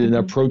interested in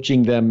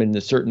approaching them in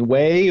a certain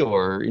way,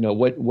 or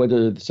what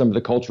are some of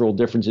the cultural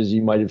differences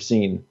you might have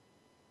seen?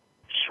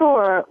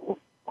 Sure.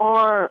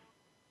 Our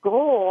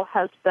goal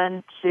has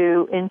been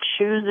in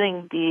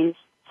choosing these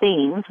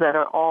themes that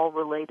are all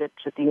related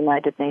to the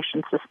United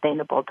Nations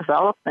Sustainable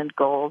Development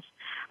Goals,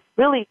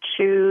 really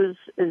choose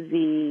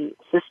the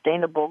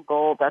sustainable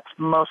goal that's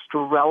most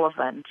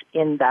relevant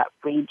in that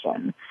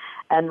region,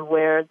 and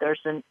where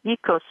there's an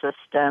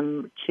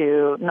ecosystem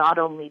to not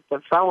only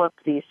develop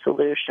these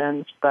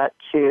solutions, but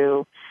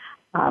to,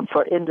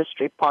 for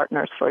industry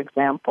partners, for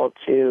example,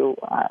 to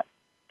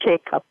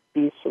take up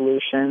these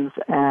solutions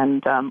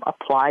and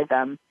apply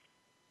them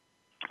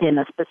in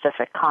a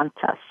specific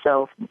context.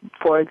 So,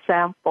 for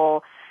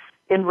example,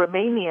 in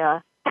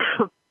Romania,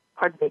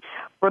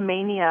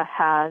 Romania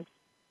has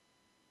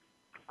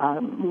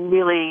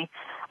really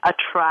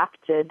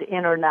attracted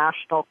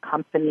international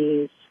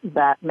companies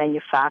that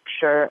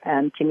manufacture,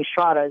 and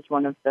Timisoara is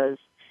one of those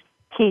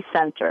key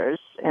centers.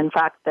 In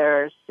fact,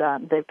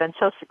 they've been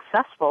so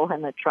successful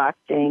in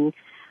attracting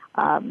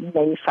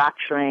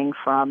manufacturing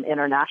from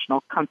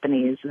international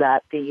companies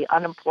that the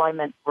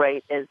unemployment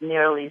rate is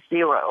nearly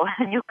zero.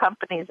 New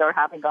companies are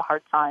having a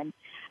hard time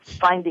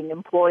finding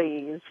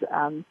employees.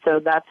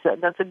 So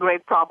that's a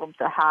great problem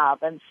to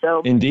have. And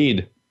so,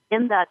 indeed,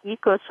 in that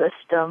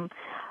ecosystem,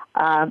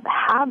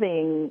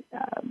 having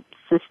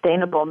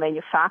sustainable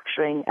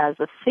manufacturing as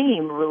a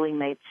theme really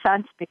made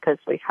sense, because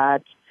we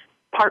had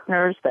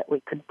partners that we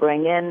could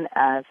bring in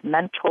as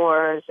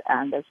mentors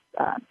and as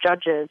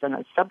judges and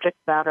as subject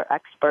matter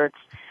experts.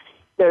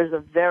 There's a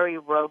very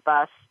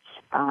robust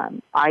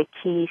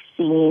IT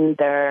scene.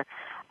 There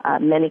are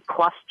many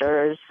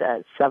clusters,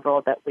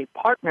 several that we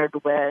partnered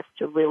with,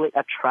 to really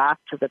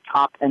attract the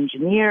top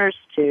engineers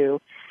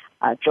to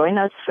join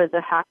us for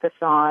the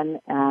hackathon.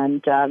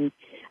 And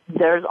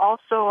there's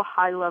also a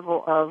high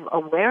level of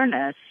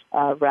awareness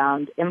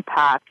around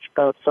impact,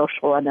 both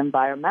social and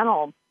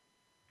environmental,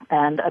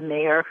 and a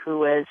mayor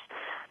who is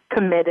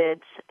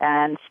committed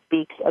and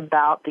speaks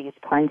about these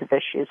kinds of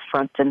issues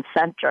front and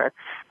center.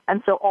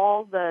 And so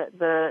all the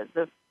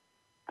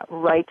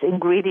right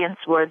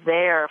ingredients were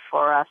there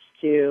for us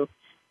to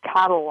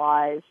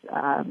catalyze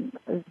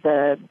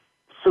the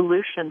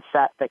solution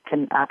set that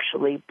can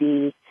actually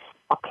be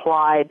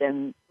applied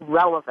and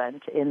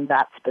relevant in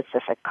that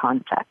specific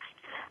context.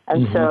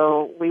 And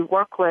so we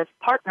work with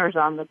partners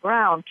on the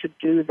ground to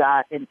do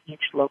that in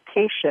each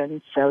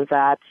location, so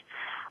that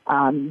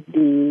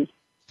the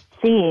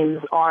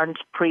themes aren't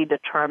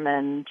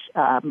predetermined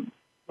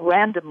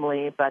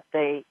randomly, but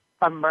they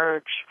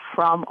emerge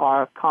from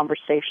our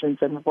conversations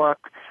and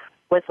work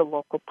with the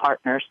local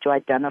partners to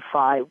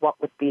identify what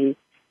would be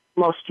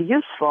most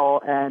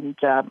useful and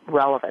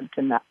relevant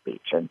in that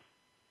region.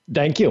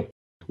 Thank you.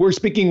 We're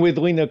speaking with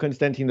Lina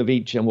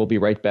Constantinovici, and we'll be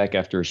right back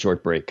after a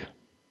short break.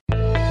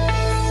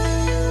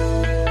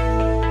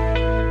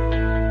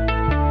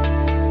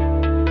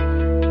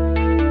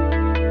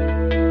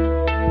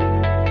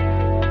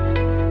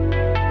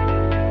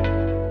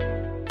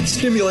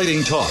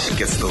 Stimulating talk.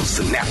 Gets those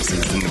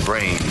synapses in the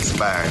brain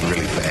firing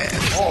really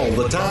fast. All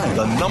the time.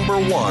 The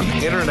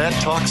 #1 Internet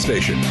talk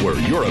station where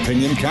your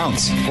opinion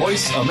counts.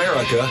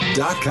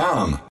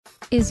 VoiceAmerica.com.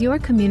 Is your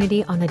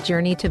community on a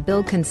journey to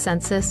build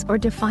consensus or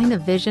define a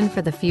vision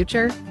for the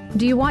future?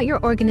 Do you want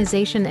your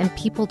organization and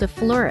people to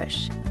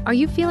flourish? Are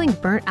you feeling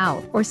burnt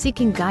out or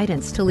seeking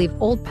guidance to leave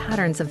old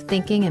patterns of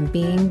thinking and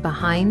being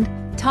behind?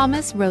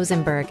 Thomas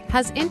Rosenberg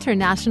has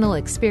international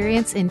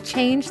experience in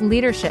change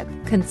leadership,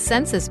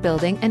 consensus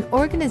building, and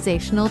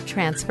organizational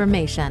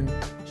transformation.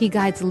 He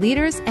guides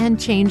leaders and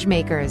change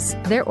makers,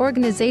 their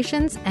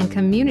organizations, and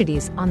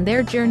communities on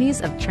their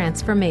journeys of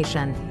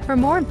transformation. For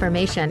more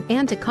information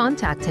and to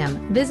contact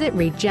him, visit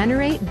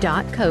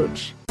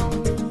regenerate.coach.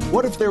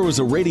 What if there was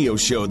a radio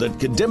show that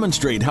could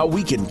demonstrate how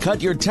we can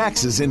cut your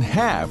taxes in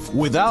half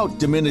without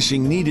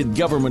diminishing needed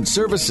government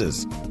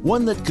services?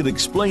 One that could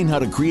explain how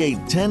to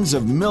create tens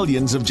of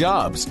millions of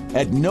jobs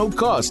at no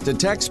cost to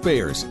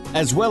taxpayers,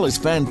 as well as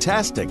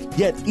fantastic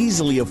yet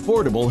easily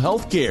affordable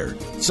health care.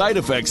 Side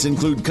effects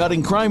include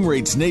cutting crime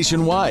rates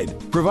nationwide,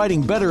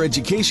 providing better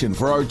education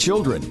for our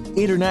children,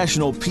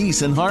 international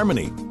peace and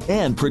harmony,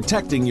 and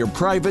protecting your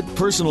private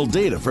personal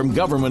data from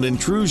government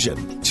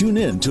intrusion. Tune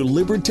in to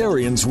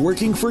Libertarians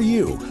Working for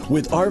You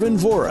with Arvin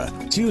Vora,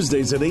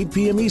 Tuesdays at 8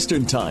 p.m.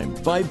 Eastern Time,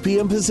 5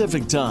 p.m.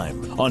 Pacific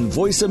Time on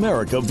Voice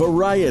America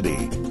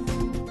Variety.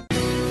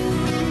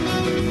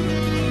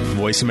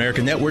 Voice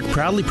America Network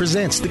proudly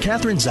presents The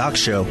Catherine Zox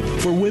Show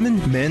for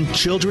women, men,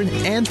 children,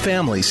 and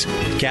families.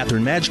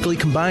 Catherine magically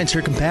combines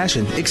her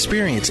compassion,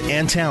 experience,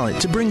 and talent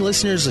to bring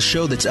listeners a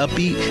show that's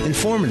upbeat,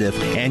 informative,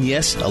 and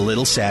yes, a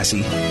little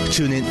sassy.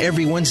 Tune in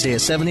every Wednesday at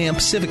 7 a.m.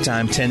 Pacific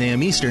Time, 10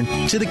 a.m. Eastern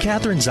to The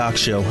Catherine Zox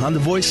Show on the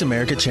Voice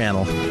America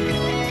channel.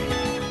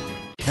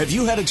 Have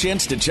you had a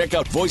chance to check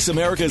out Voice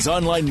America's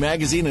online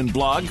magazine and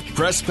blog,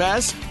 Press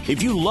Pass?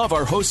 If you love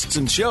our hosts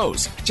and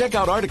shows, check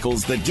out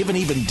articles that give an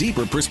even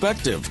deeper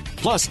perspective.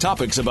 Plus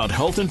topics about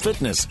health and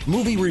fitness,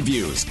 movie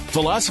reviews,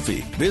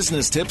 philosophy,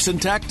 business tips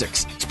and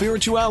tactics,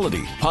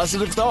 spirituality,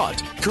 positive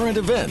thought, current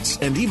events,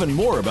 and even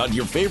more about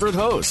your favorite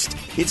host.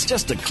 It's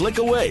just a click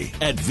away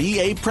at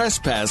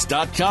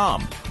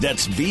vapresspass.com.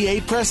 That's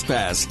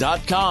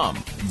vapresspass.com.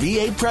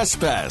 VA Press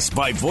Pass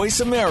by Voice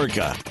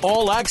America.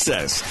 All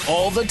access,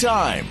 all the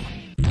time.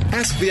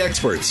 Ask the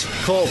experts.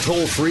 Call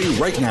toll-free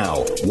right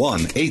now,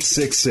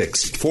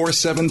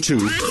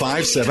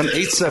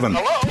 1-866-472-5787.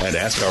 And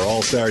ask our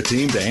All-Star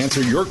team to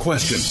answer your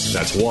question.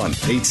 That's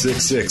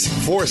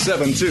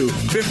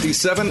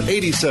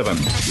 1-866-472-5787.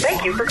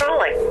 Thank you for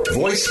calling.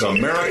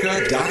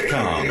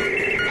 VoiceAmerica.com.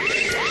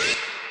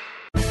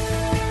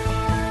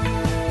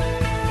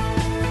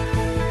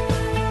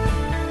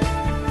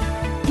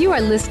 You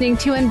are listening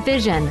to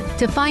Envision.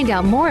 To find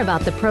out more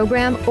about the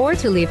program or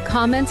to leave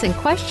comments and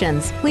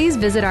questions, please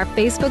visit our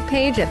Facebook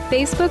page at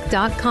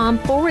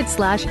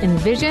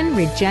facebook.com/Envision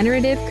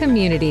Regenerative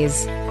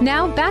Communities.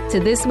 Now back to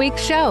this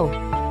week's show.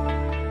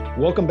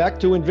 Welcome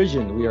back to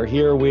Envision. We are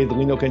here with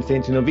Lina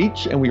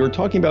Constantinovici, and we were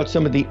talking about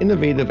some of the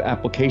innovative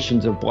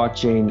applications of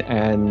blockchain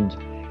and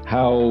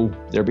how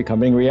they're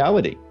becoming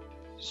reality.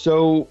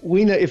 So,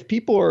 Lina, if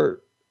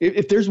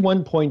there's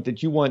one point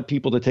that you want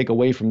people to take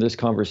away from this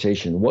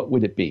conversation, what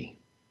would it be?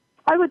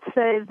 I would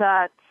say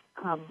that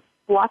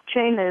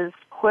blockchain is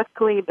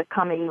quickly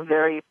becoming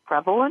very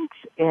prevalent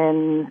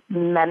in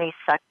many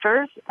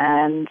sectors,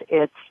 and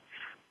it's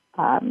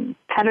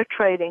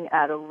penetrating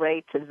at a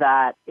rate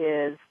that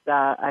is,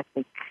 I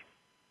think,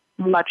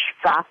 much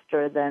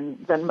faster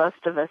than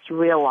most of us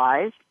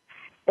realize.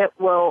 It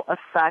will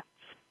affect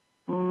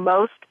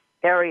most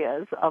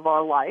areas of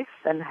our life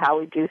and how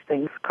we do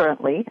things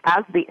currently,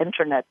 as the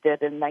internet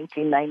did in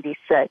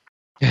 1996.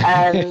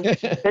 And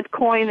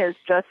Bitcoin is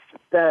just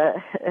the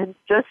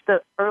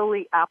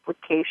early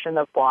application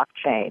of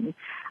blockchain.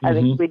 I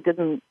think we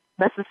didn't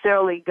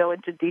necessarily go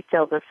into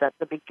detail at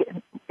the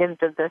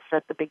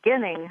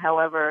beginning.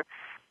 However,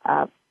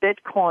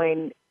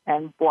 Bitcoin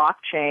and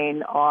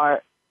blockchain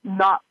are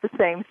not the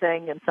same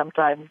thing, and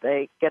sometimes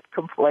they get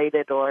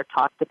conflated or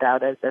talked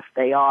about as if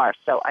they are.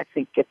 So I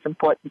think it's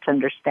important to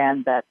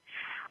understand that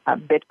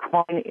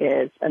Bitcoin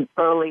is an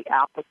early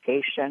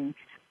application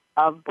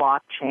of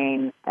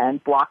blockchain,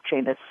 and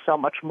blockchain is so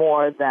much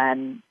more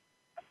than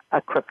a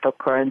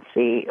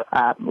cryptocurrency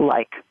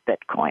like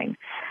Bitcoin.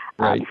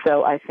 Right.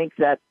 So I think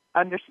that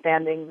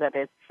understanding that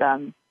it's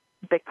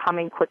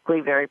becoming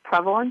quickly very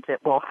prevalent,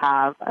 it will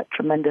have a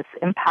tremendous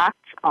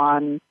impact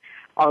on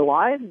our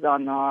lives,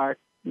 on our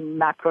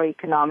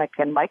macroeconomic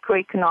and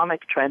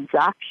microeconomic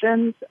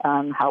transactions,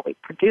 how we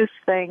produce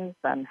things,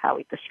 and how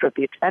we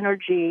distribute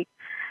energy,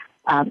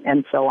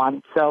 and so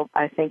on. So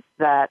I think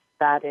that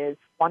is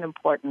one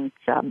important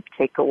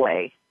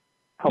takeaway,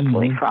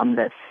 hopefully, from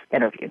this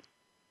interview.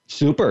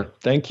 Super.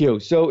 Thank you.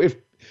 So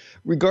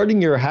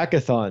regarding your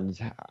hackathons,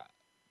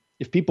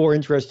 if people are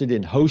interested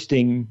in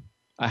hosting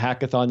a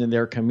hackathon in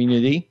their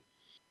community,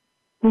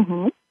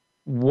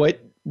 what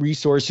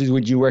resources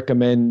would you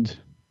recommend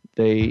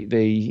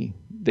they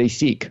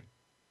seek?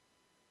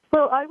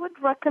 Well, I would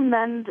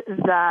recommend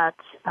that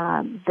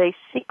they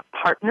seek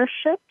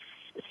partnerships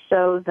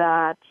so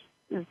that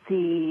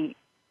the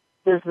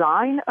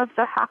design of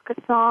the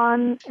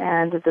hackathon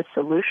and the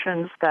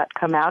solutions that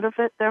come out of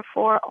it,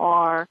 therefore,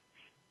 are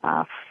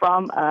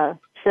from a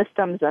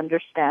systems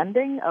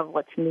understanding of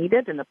what's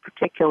needed in a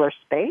particular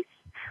space.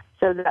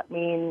 So that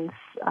means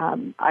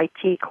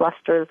IT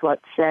clusters,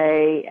 let's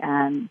say,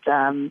 and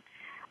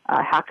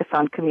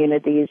hackathon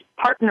communities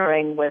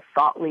partnering with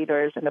thought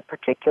leaders in a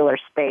particular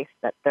space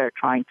that they're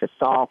trying to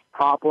solve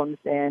problems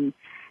in.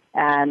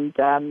 And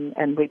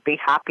we'd be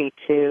happy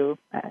to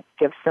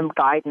give some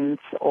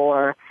guidance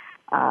or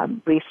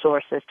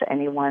resources to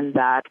anyone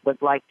that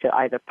would like to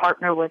either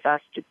partner with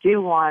us to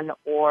do one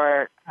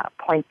or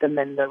point them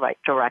in the right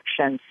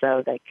direction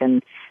so they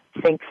can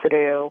think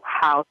through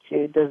how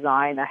to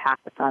design a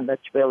hackathon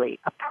that's really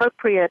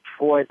appropriate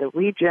for the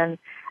region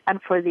and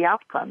for the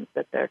outcomes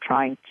that they're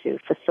trying to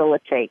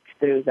facilitate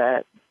through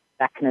the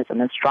mechanism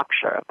and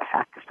structure of a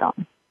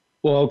hackathon.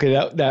 Well, okay,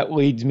 that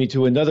leads me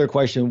to another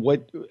question.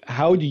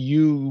 How do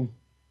you,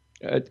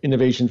 at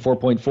Innovation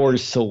 4.4,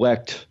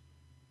 select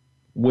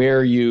what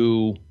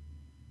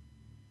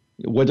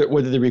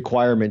are the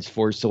requirements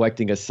for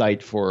selecting a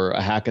site for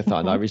a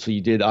hackathon? Obviously,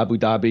 you did Abu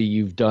Dhabi,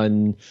 you've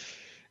done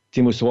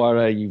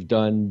Timisoara, you've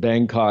done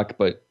Bangkok,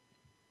 but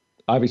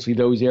obviously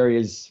those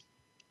areas,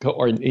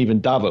 or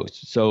even Davos.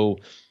 So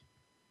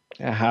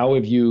how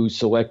have you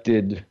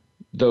selected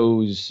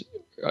those?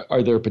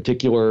 Are there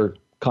particular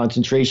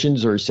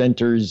concentrations or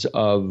centers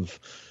of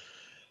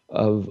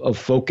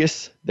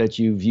focus that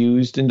you've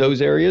used in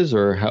those areas,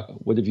 or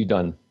what have you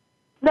done?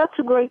 That's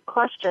a great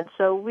question.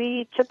 So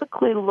we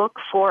typically look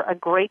for a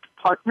great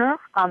partner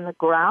on the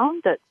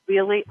ground that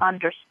really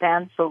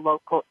understands the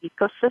local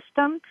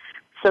ecosystem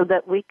so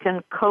that we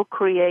can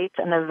co-create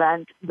an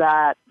event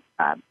that,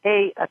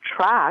 A,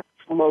 attracts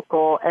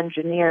local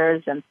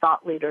engineers and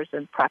thought leaders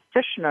and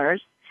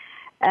practitioners,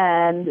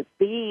 and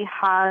B,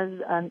 has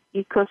an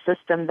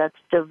ecosystem that's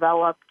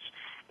developed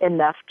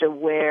enough to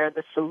where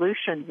the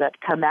solutions that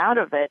come out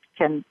of it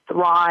can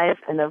thrive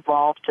and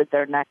evolve to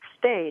their next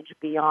stage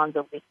beyond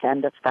the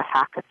weekend of the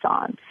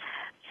hackathon.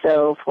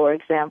 So, for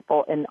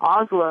example, in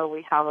Oslo,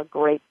 we have a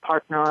great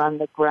partner on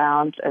the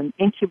ground, an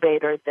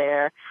incubator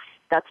there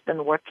that's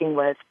been working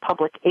with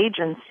public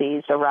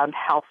agencies around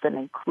health and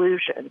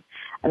inclusion.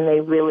 And they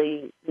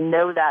really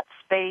know that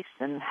space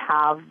and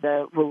have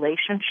the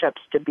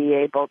relationships to be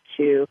able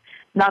to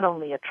not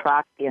only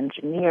attract the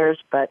engineers,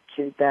 but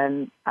to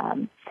then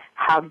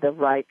have the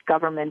right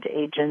government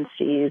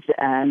agencies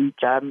and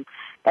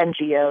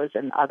NGOs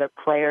and other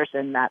players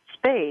in that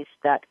space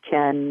that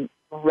can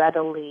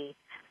readily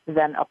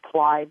then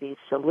apply these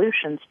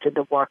solutions to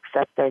the work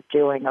that they're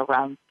doing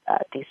around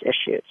these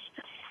issues.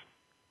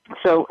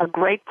 So a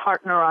great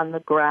partner on the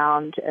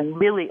ground and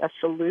really a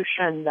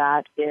solution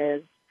that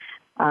is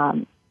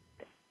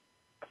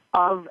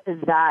of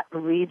that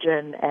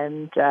region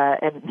and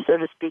so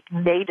to speak,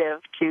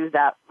 native to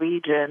that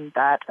region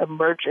that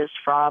emerges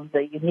from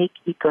the unique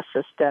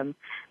ecosystem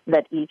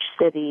that each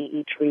city,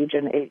 each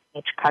region,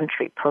 each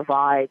country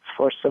provides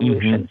for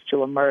solutions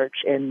to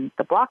emerge in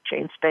the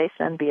blockchain space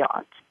and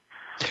beyond.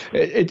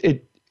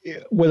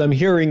 What I'm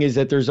hearing is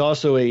that there's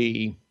also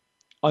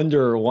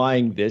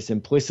underlying this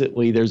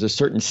implicitly, there's a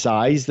certain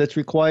size that's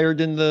required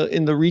in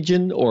the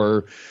region,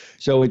 or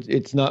so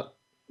it's not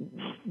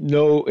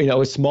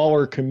a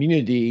smaller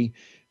community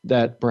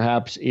that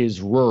perhaps is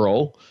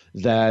rural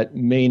that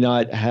may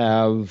not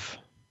have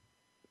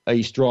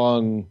a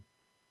strong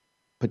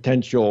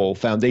potential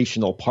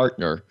foundational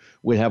partner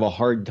would have a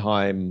hard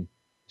time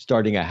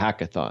starting a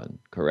hackathon,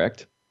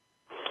 correct?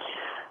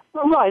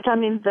 Right. I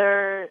mean,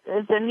 there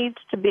needs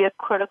to be a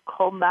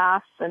critical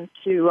mass, and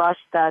to us,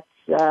 that's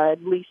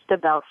at least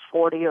about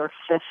 40 or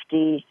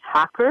 50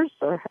 hackers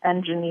or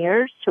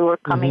engineers who are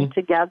coming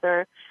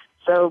together.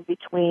 So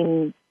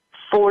between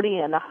 40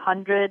 and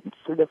 100,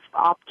 sort of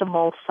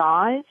optimal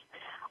size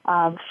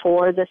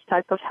for this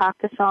type of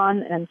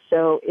hackathon. And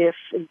so if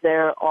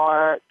there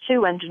are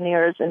 2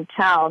 engineers in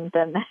town,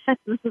 then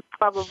it's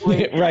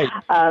probably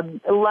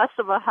less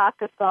of a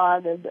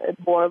hackathon and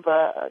more of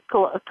a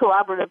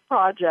collaborative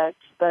project.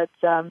 But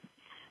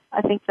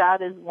I think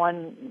that is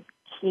one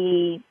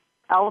key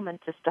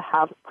element, is to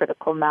have a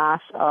critical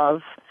mass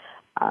of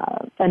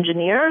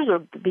engineers or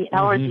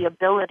the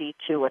ability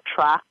to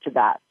attract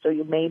that. So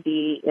you may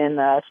be in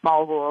a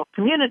small rural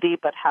community,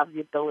 but have the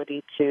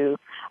ability to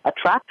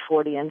attract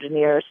 40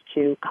 engineers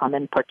to come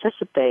and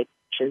participate,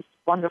 which is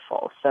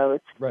wonderful. So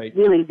it's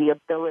really the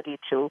ability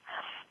to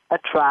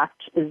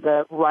attract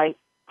the right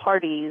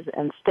parties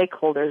and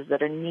stakeholders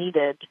that are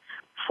needed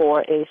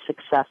for a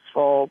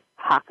successful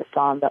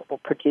hackathon that will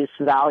produce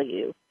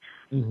value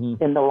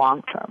in the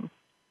long term.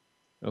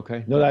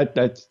 Okay. No,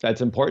 that's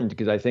important,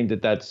 because I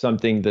think that's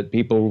something that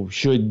people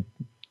should,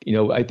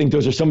 I think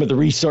those are some of the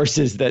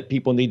resources that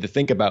people need to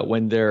think about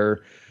when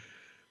they're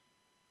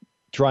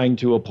trying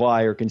to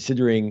apply or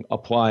considering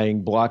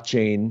applying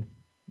blockchain,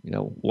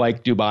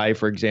 like Dubai,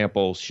 for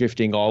example,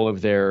 shifting all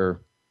of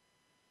their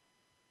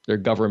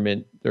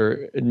government,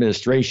 their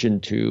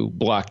administration to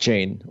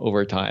blockchain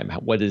over time.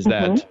 What is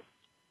that?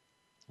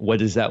 What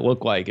does that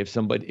look like?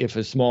 If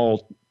a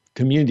small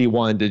community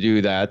wanted to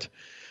do that,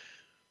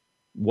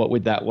 what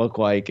would that look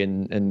like,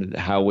 and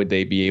how would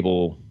they be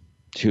able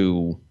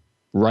to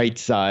right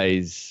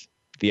size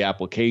the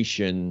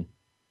application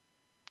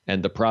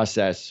and the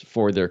process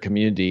for their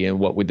community, and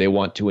what would they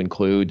want to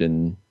include,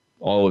 and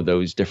all of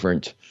those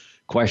different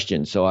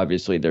questions. So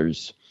obviously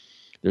there's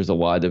a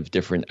lot of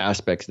different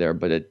aspects there,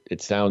 but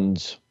it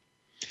sounds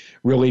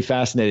really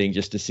fascinating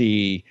just to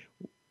see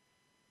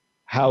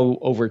how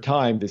over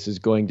time this is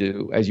going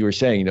to, as you were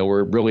saying,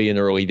 we're really in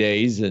early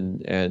days,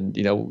 and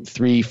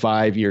 3,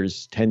 5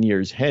 years, 10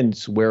 years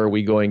hence, where are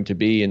we going to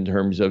be in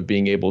terms of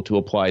being able to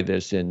apply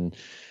this in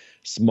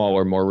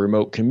smaller, more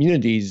remote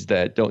communities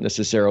that don't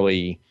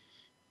necessarily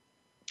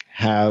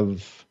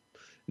have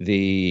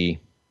the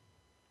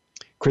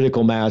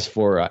critical mass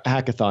for a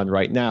hackathon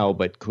right now,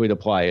 but could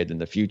apply it in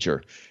the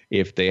future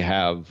if they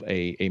have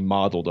a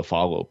model to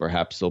follow.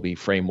 Perhaps there'll be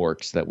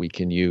frameworks that we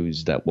can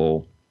use that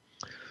will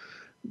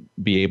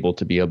be able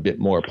to be a bit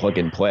more plug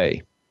and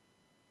play.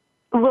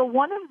 Well,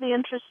 one of the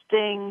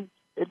interesting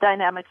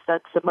dynamics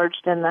that's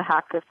emerged in the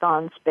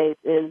hackathon space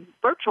is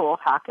virtual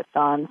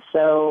hackathons.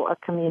 So a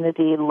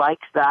community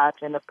like that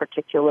in a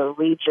particular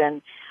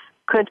region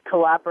could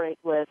collaborate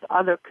with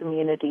other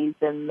communities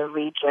in the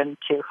region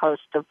to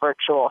host a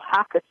virtual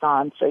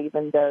hackathon. So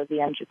even though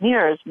the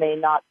engineers may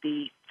not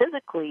be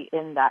physically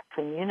in that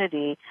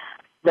community,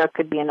 there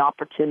could be an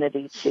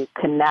opportunity to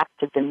connect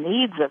to the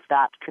needs of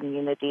that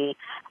community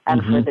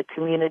and for the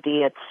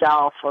community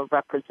itself or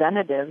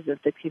representatives of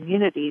the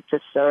community to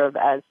serve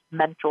as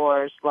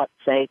mentors, let's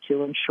say,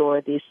 to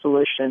ensure these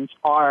solutions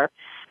are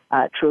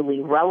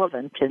truly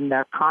relevant in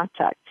their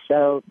context.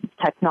 So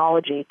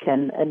technology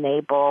can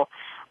enable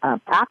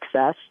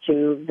access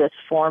to this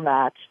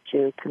format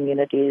to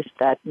communities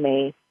that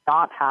may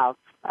not have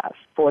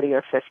 40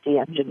 or 50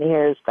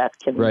 engineers that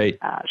can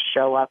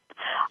show up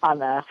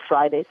on a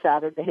Friday,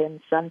 Saturday, and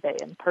Sunday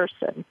in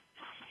person.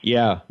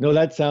 Yeah, no,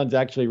 that sounds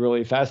actually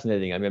really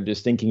fascinating. I mean, I'm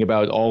just thinking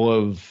about all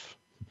of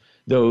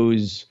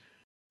those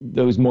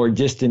more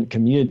distant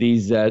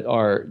communities that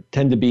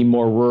tend to be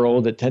more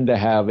rural, that tend to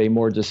have a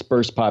more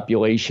dispersed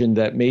population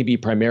that may be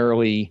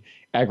primarily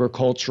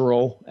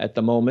agricultural at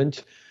the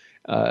moment,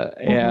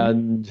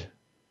 and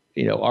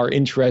are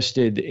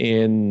interested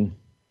in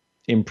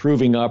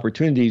improving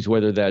opportunities,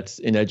 whether that's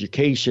in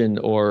education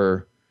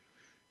or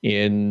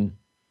in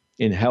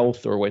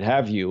health or what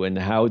have you. And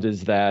how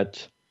does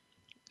that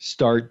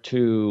start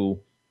to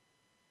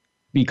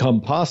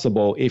become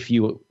possible if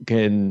you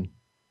can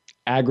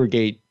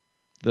aggregate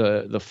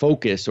the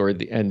focus or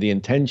the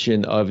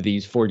intention of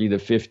these 40 to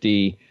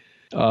 50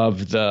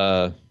 of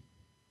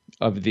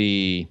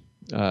these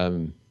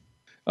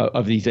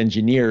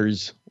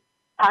engineers?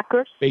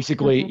 Hackers?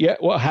 Basically, yeah.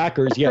 Well,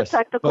 hackers, yes. The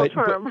technical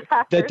term.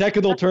 Hackers. The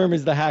technical term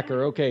is the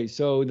hacker. Okay,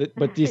 so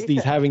but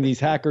these having these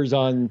hackers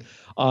on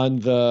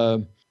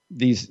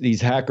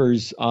these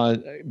hackers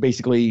on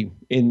basically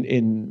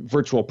in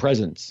virtual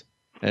presence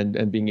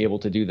and being able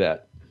to do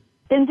that.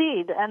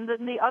 Indeed, and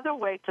then the other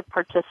way to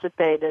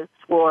participate is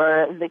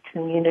for the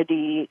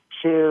community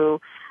to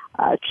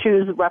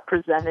choose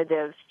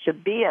representatives to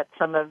be at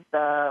some of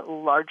the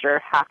larger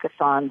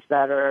hackathons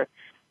that are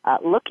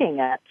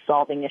looking at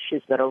solving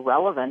issues that are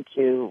relevant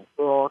to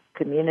rural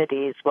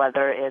communities,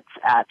 whether it's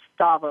at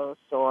Davos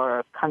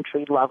or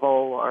country level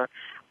or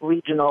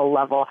regional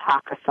level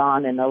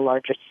hackathon in a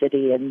larger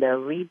city in their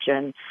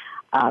region.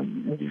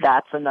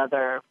 That's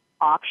another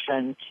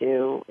option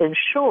to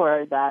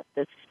ensure that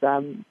this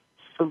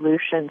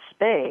solution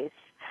space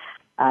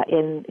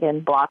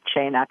in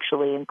blockchain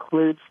actually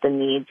includes the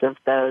needs of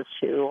those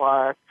who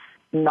are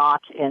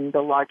not in the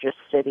largest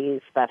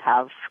cities that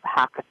have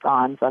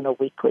hackathons on a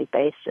weekly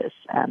basis.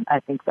 And I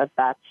think that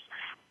that's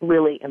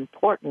really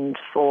important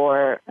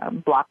for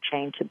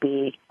blockchain to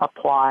be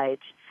applied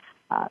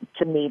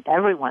to meet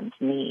everyone's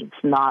needs,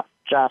 not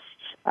just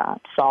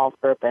solve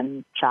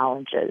urban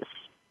challenges.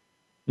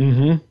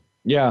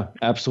 Yeah,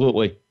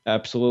 absolutely.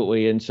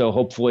 Absolutely. And so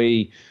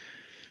hopefully,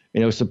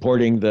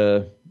 supporting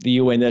the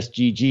UN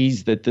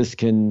SDGs, that this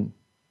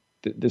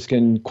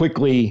can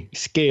quickly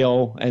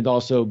scale and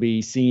also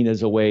be seen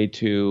as a way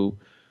to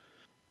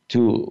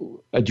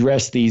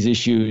address these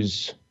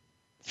issues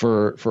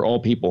for all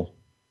people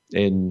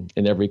in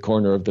every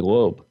corner of the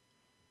globe.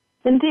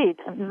 Indeed.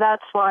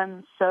 That's why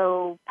I'm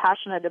so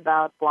passionate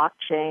about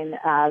blockchain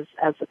as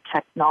a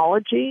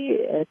technology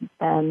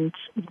and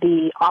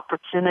the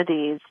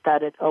opportunities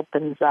that it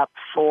opens up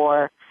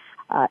for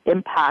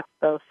impact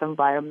both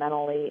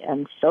environmentally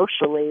and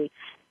socially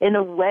in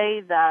a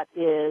way that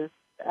is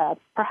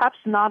perhaps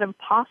not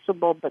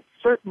impossible, but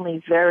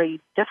certainly very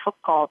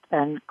difficult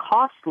and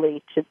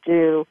costly to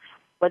do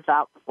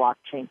without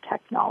blockchain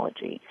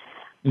technology.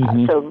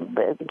 So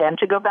again,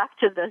 to go back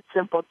to the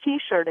simple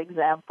T-shirt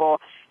example,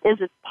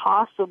 is it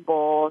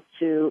possible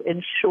to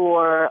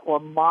ensure or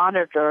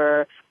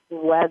monitor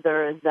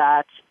whether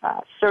that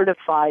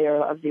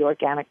certifier of the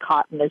organic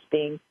cotton is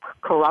being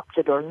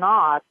corrupted or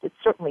not? It's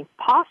certainly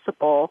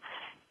possible.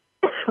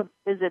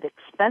 Is it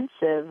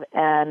expensive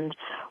and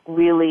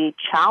really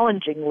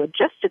challenging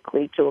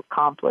logistically to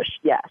accomplish?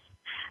 Yes.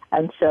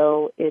 And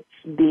so it's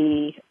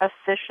the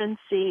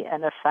efficiency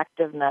and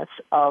effectiveness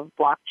of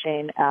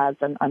blockchain as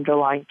an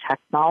underlying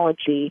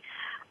technology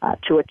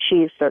to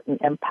achieve certain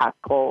impact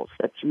goals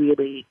that's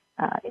really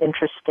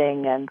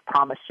interesting and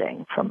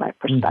promising from my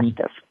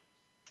perspective.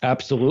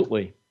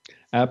 Absolutely.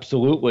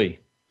 Absolutely.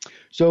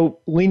 So,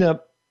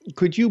 Lina,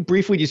 could you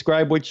briefly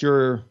describe what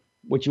you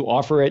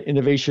offer at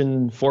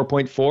Innovation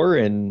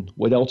 4.4 and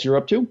what else you're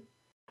up to?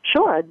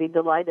 Sure, I'd be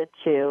delighted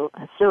to.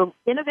 So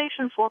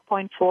Innovation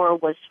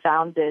 4.4 was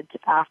founded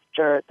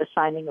after the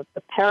signing of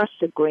the Paris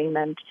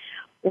Agreement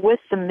with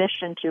the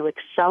mission to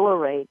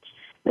accelerate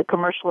the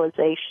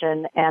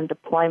commercialization and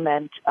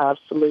deployment of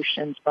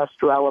solutions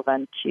most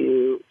relevant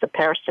to the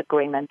Paris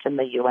Agreement and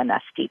the UN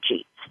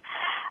SDGs.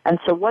 And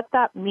so what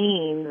that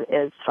means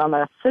is, from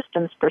a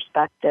systems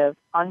perspective,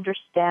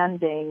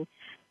 understanding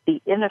the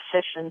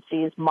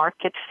inefficiencies,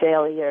 market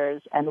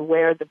failures, and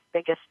where the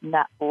biggest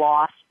net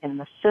loss in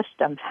the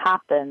system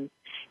happens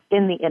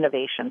in the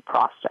innovation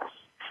process.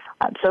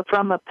 So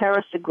from a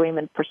Paris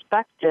Agreement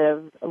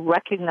perspective,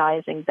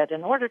 recognizing that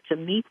in order to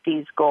meet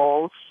these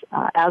goals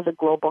as a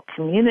global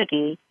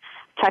community,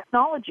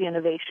 technology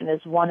innovation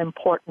is one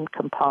important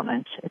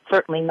component. It's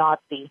certainly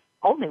not the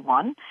only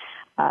one.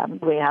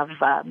 We have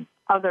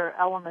other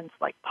elements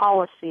like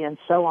policy and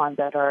so on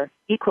that are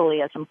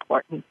equally as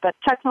important, but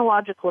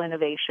technological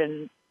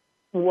innovation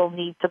will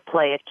need to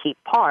play a key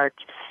part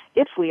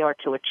if we are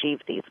to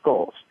achieve these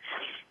goals.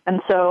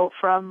 And so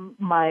from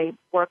my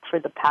work for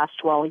the past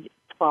 12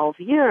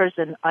 years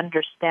in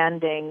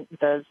understanding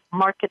those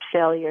market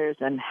failures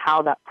and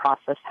how that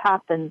process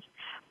happens,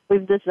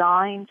 we've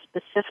designed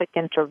specific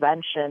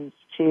interventions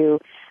to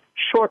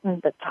shorten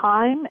the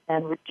time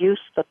and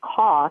reduce the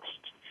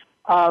cost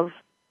of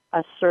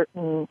a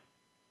certain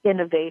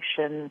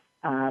innovation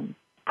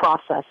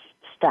process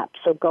step,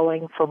 so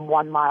going from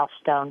one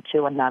milestone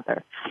to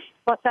another.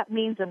 What that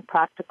means in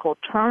practical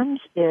terms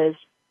is,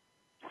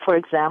 for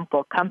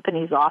example,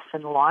 companies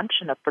often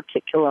launch in a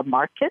particular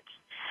market,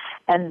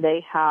 and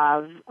they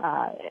have,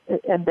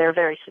 and they're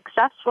very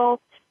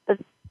successful, but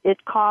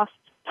it costs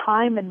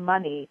time and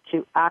money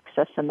to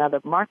access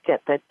another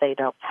market that they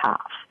don't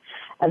have.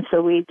 And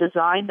so we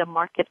designed a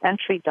market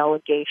entry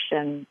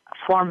delegation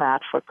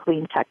format for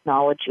clean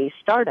technology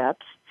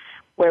startups,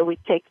 where we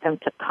take them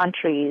to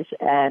countries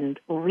and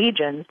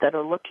regions that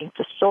are looking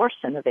to source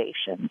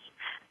innovations.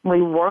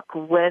 We work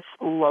with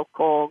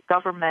local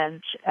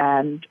government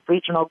and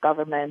regional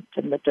government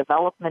and the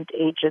development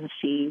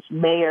agencies,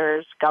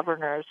 mayors,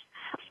 governors,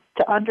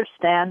 to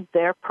understand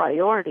their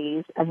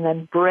priorities and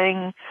then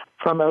bring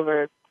from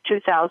over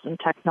 2,000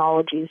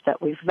 technologies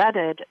that we've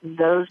vetted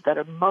those that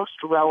are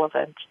most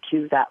relevant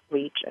to that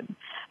region.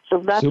 So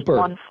that's Super.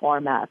 One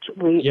format.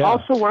 We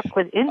also work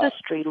with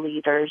industry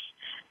leaders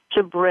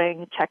to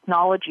bring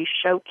technology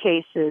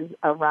showcases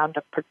around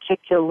a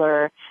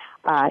particular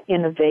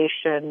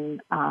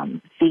innovation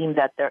theme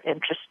that they're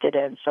interested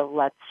in. So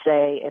let's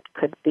say it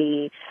could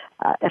be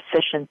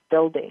efficient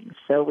buildings.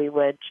 So we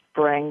would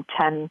bring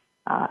 10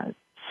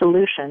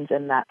 solutions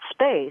in that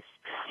space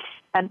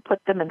and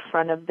put them in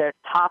front of their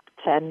top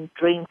 10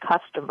 dream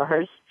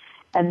customers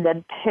and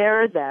then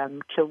pair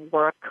them to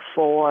work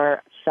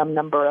for some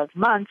number of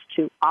months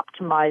to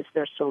optimize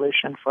their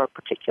solution for a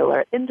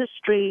particular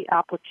industry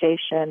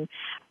application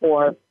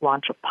or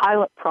launch a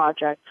pilot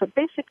project. So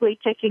basically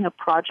taking a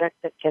project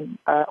that can,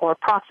 or a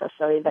process,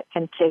 that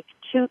can take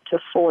 2 to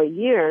 4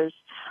 years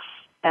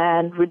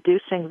and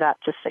reducing that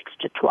to 6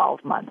 to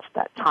 12 months,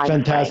 that time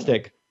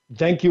Fantastic. frame.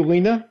 Thank you,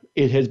 Lina.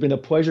 It has been a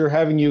pleasure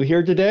having you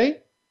here today.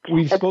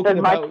 It's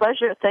been my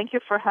pleasure. Thank you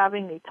for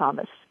having me,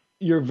 Thomas.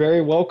 You're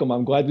very welcome.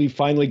 I'm glad we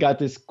finally got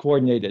this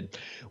coordinated.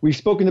 We've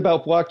spoken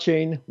about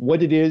blockchain,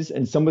 what it is,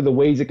 and some of the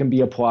ways it can be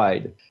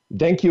applied.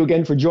 Thank you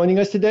again for joining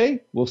us today.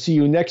 We'll see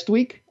you next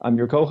week. I'm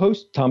your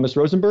co-host, Thomas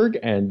Rosenberg,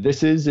 and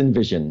this is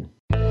Envision.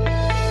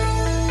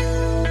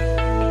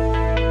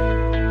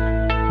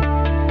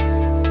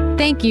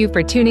 Thank you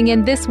for tuning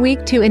in this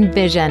week to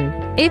Envision.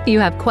 If you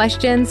have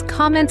questions,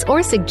 comments,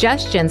 or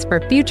suggestions for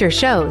future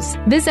shows,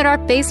 visit our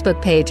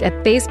Facebook page at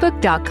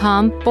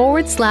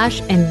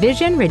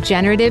facebook.com/Envision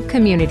Regenerative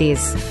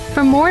Communities.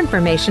 For more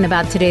information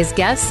about today's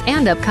guests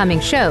and upcoming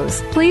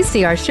shows, please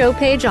see our show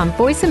page on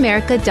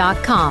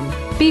voiceamerica.com.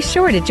 Be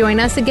sure to join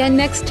us again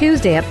next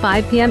Tuesday at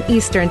 5 p.m.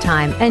 Eastern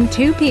Time and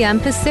 2 p.m.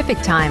 Pacific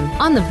Time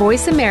on the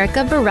Voice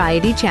America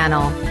Variety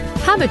Channel.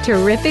 Have a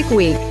terrific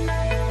week.